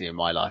possibility in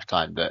my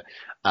lifetime that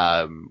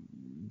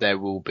there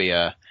will be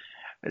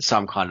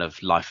some kind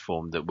of life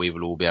form that we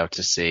will all be able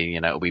to see.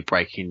 It'll be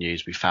breaking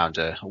news. We found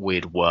a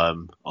weird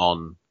worm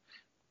on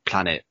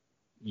planet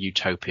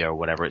Utopia or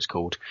whatever it's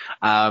called.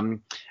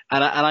 And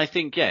I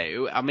think,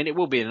 I mean, it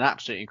will be an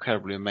absolutely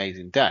incredibly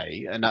amazing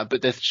day.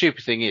 But the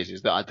stupid thing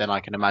is that then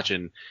I can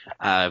imagine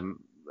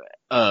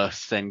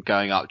Earth then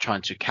going up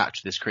trying to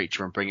capture this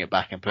creature and bring it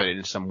back and put it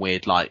in some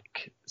weird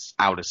like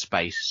outer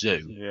space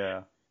zoo.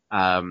 Yeah.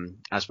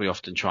 As we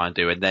often try and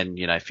do, and then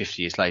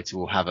 50 years later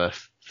we'll have a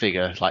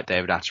figure like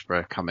David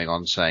Attenborough coming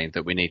on saying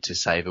that we need to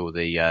save all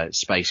the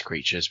space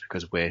creatures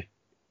because we're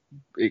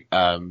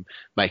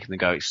making them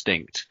go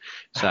extinct.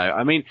 So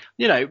I mean,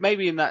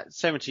 maybe in that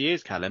 70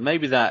 years, Callum,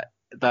 maybe that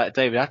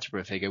David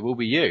Attenborough figure will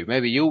be you.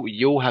 Maybe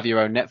you'll have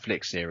your own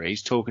Netflix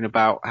series talking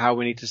about how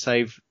we need to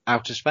save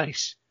outer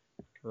space.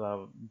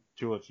 Well,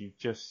 George, you've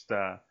just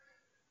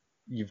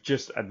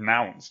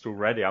announced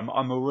already. I'm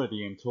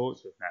already in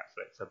talks with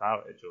Netflix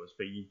about it, George,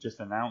 but you've just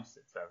announced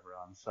it to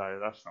everyone, so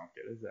that's not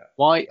good, is it?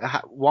 Why?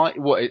 What?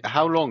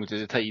 How long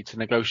does it take you to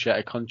negotiate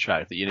a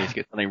contract that you need to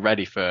get something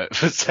ready for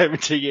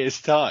 70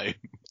 years time?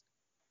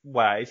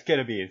 Well, it's going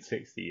to be in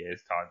 60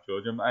 years time,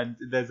 George, and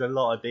there's a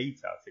lot of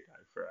detail to go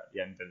through at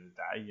the end of the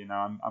day.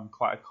 I'm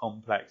quite a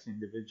complex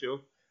individual.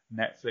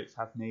 Netflix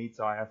have needs,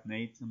 I have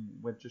needs, and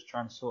we're just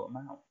trying to sort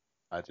them out.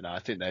 I don't know. I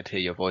think they'd hear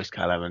your voice,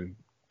 Callum, and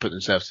put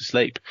themselves to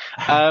sleep.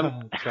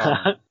 Love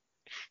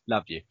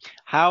you.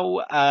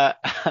 How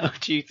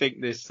do you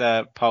think this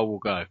poll will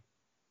go?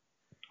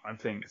 I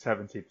think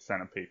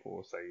 70% of people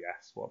will say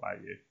yes. What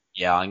about you?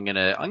 Yeah, I'm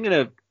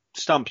gonna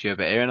stump you a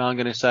bit here, and I'm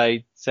gonna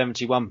say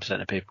 71%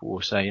 of people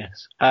will say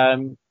yes.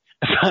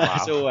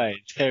 As always,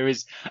 there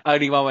is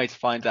only one way to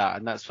find out,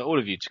 and that's for all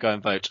of you to go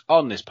and vote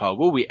on this poll.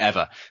 Will we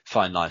ever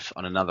find life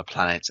on another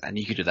planet? And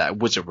you can do that at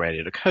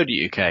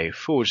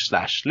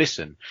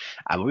wizardradio.co.uk/listen.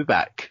 And we'll be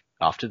back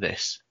after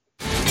this.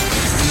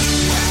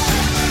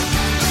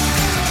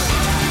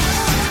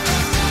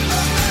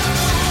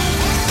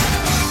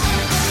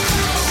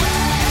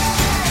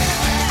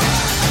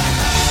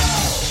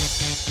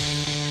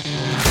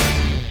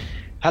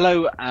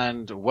 Hello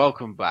and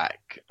welcome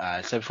back.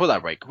 So before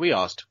that break, we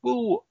asked,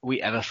 will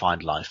we ever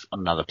find life on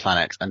another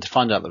planet? And to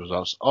find out the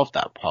results of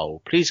that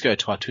poll, please go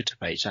to our Twitter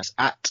page. That's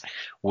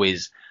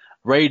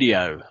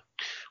 @WizRadio.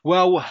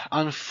 Well,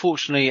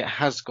 unfortunately, it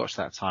has got to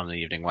that time of the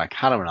evening where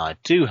Callum and I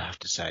do have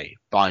to say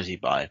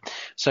bye.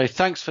 So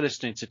thanks for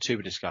listening to To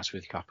Be Discussed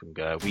with Cup and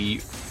Go.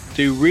 We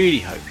do really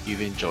hope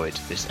you've enjoyed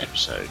this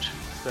episode.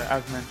 So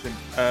as mentioned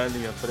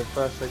earlier, for the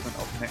first segment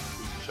of next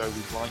week's show,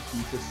 we'd like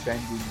you to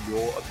send in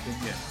your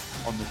opinion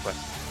on the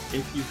question.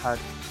 if you had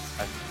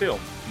a film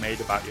made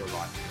about your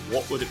life,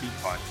 what would it be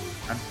titled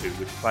and who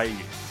would play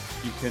you?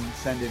 You can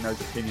send in those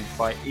opinions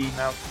by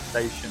email to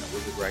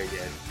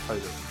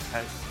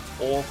station@wizardradio.co.uk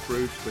or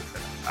through Twitter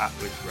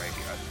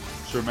 @wizardradio.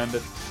 So remember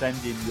to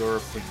send in your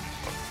opinions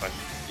on the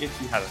question,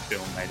 if you had a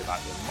film made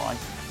about your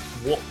life,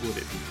 what would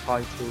it be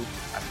titled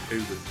and who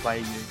would play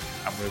you?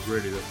 And we're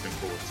really looking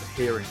forward to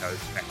hearing those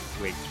next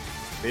week.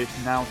 It's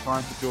now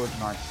time for George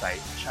and I to say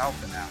ciao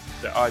for now.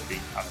 So I've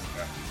been Alan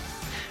Burke.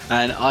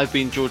 And I've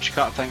been George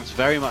Cutt. Thanks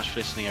very much for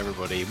listening,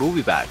 everybody. We'll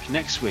be back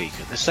next week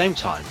at the same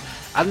time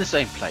and the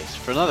same place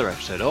for another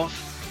episode of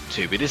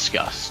To Be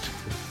Discussed.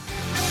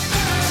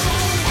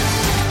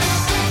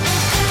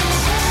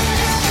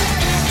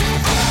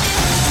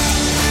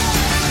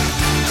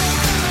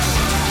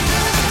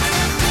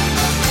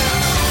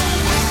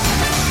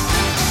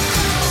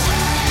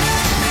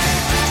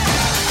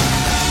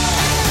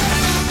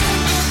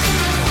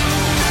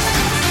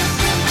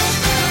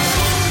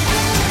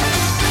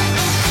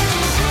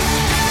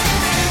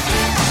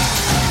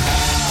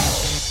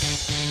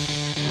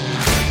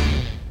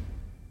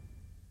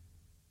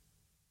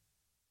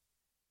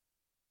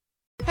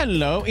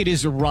 Hello, it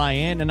is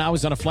Ryan, and I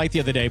was on a flight the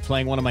other day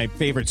playing one of my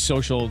favorite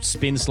social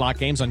spin slot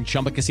games on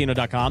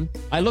ChumbaCasino.com.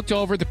 I looked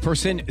over at the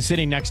person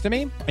sitting next to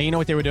me, and you know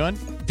what they were doing?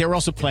 They were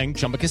also playing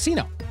Chumba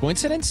Casino.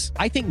 Coincidence?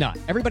 I think not.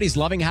 Everybody's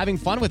loving having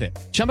fun with it.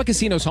 Chumba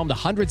Casino is home to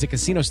hundreds of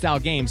casino-style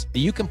games that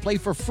you can play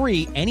for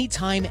free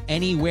anytime,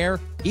 anywhere,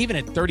 even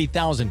at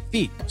 30,000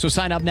 feet. So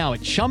sign up now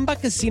at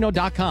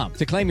ChumbaCasino.com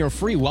to claim your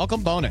free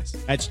welcome bonus.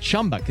 That's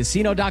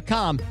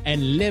ChumbaCasino.com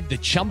and live the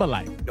Chumba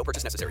life. No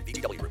purchase necessary.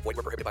 VGW. Void where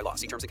prohibited by law.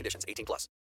 See terms and conditions. 18+.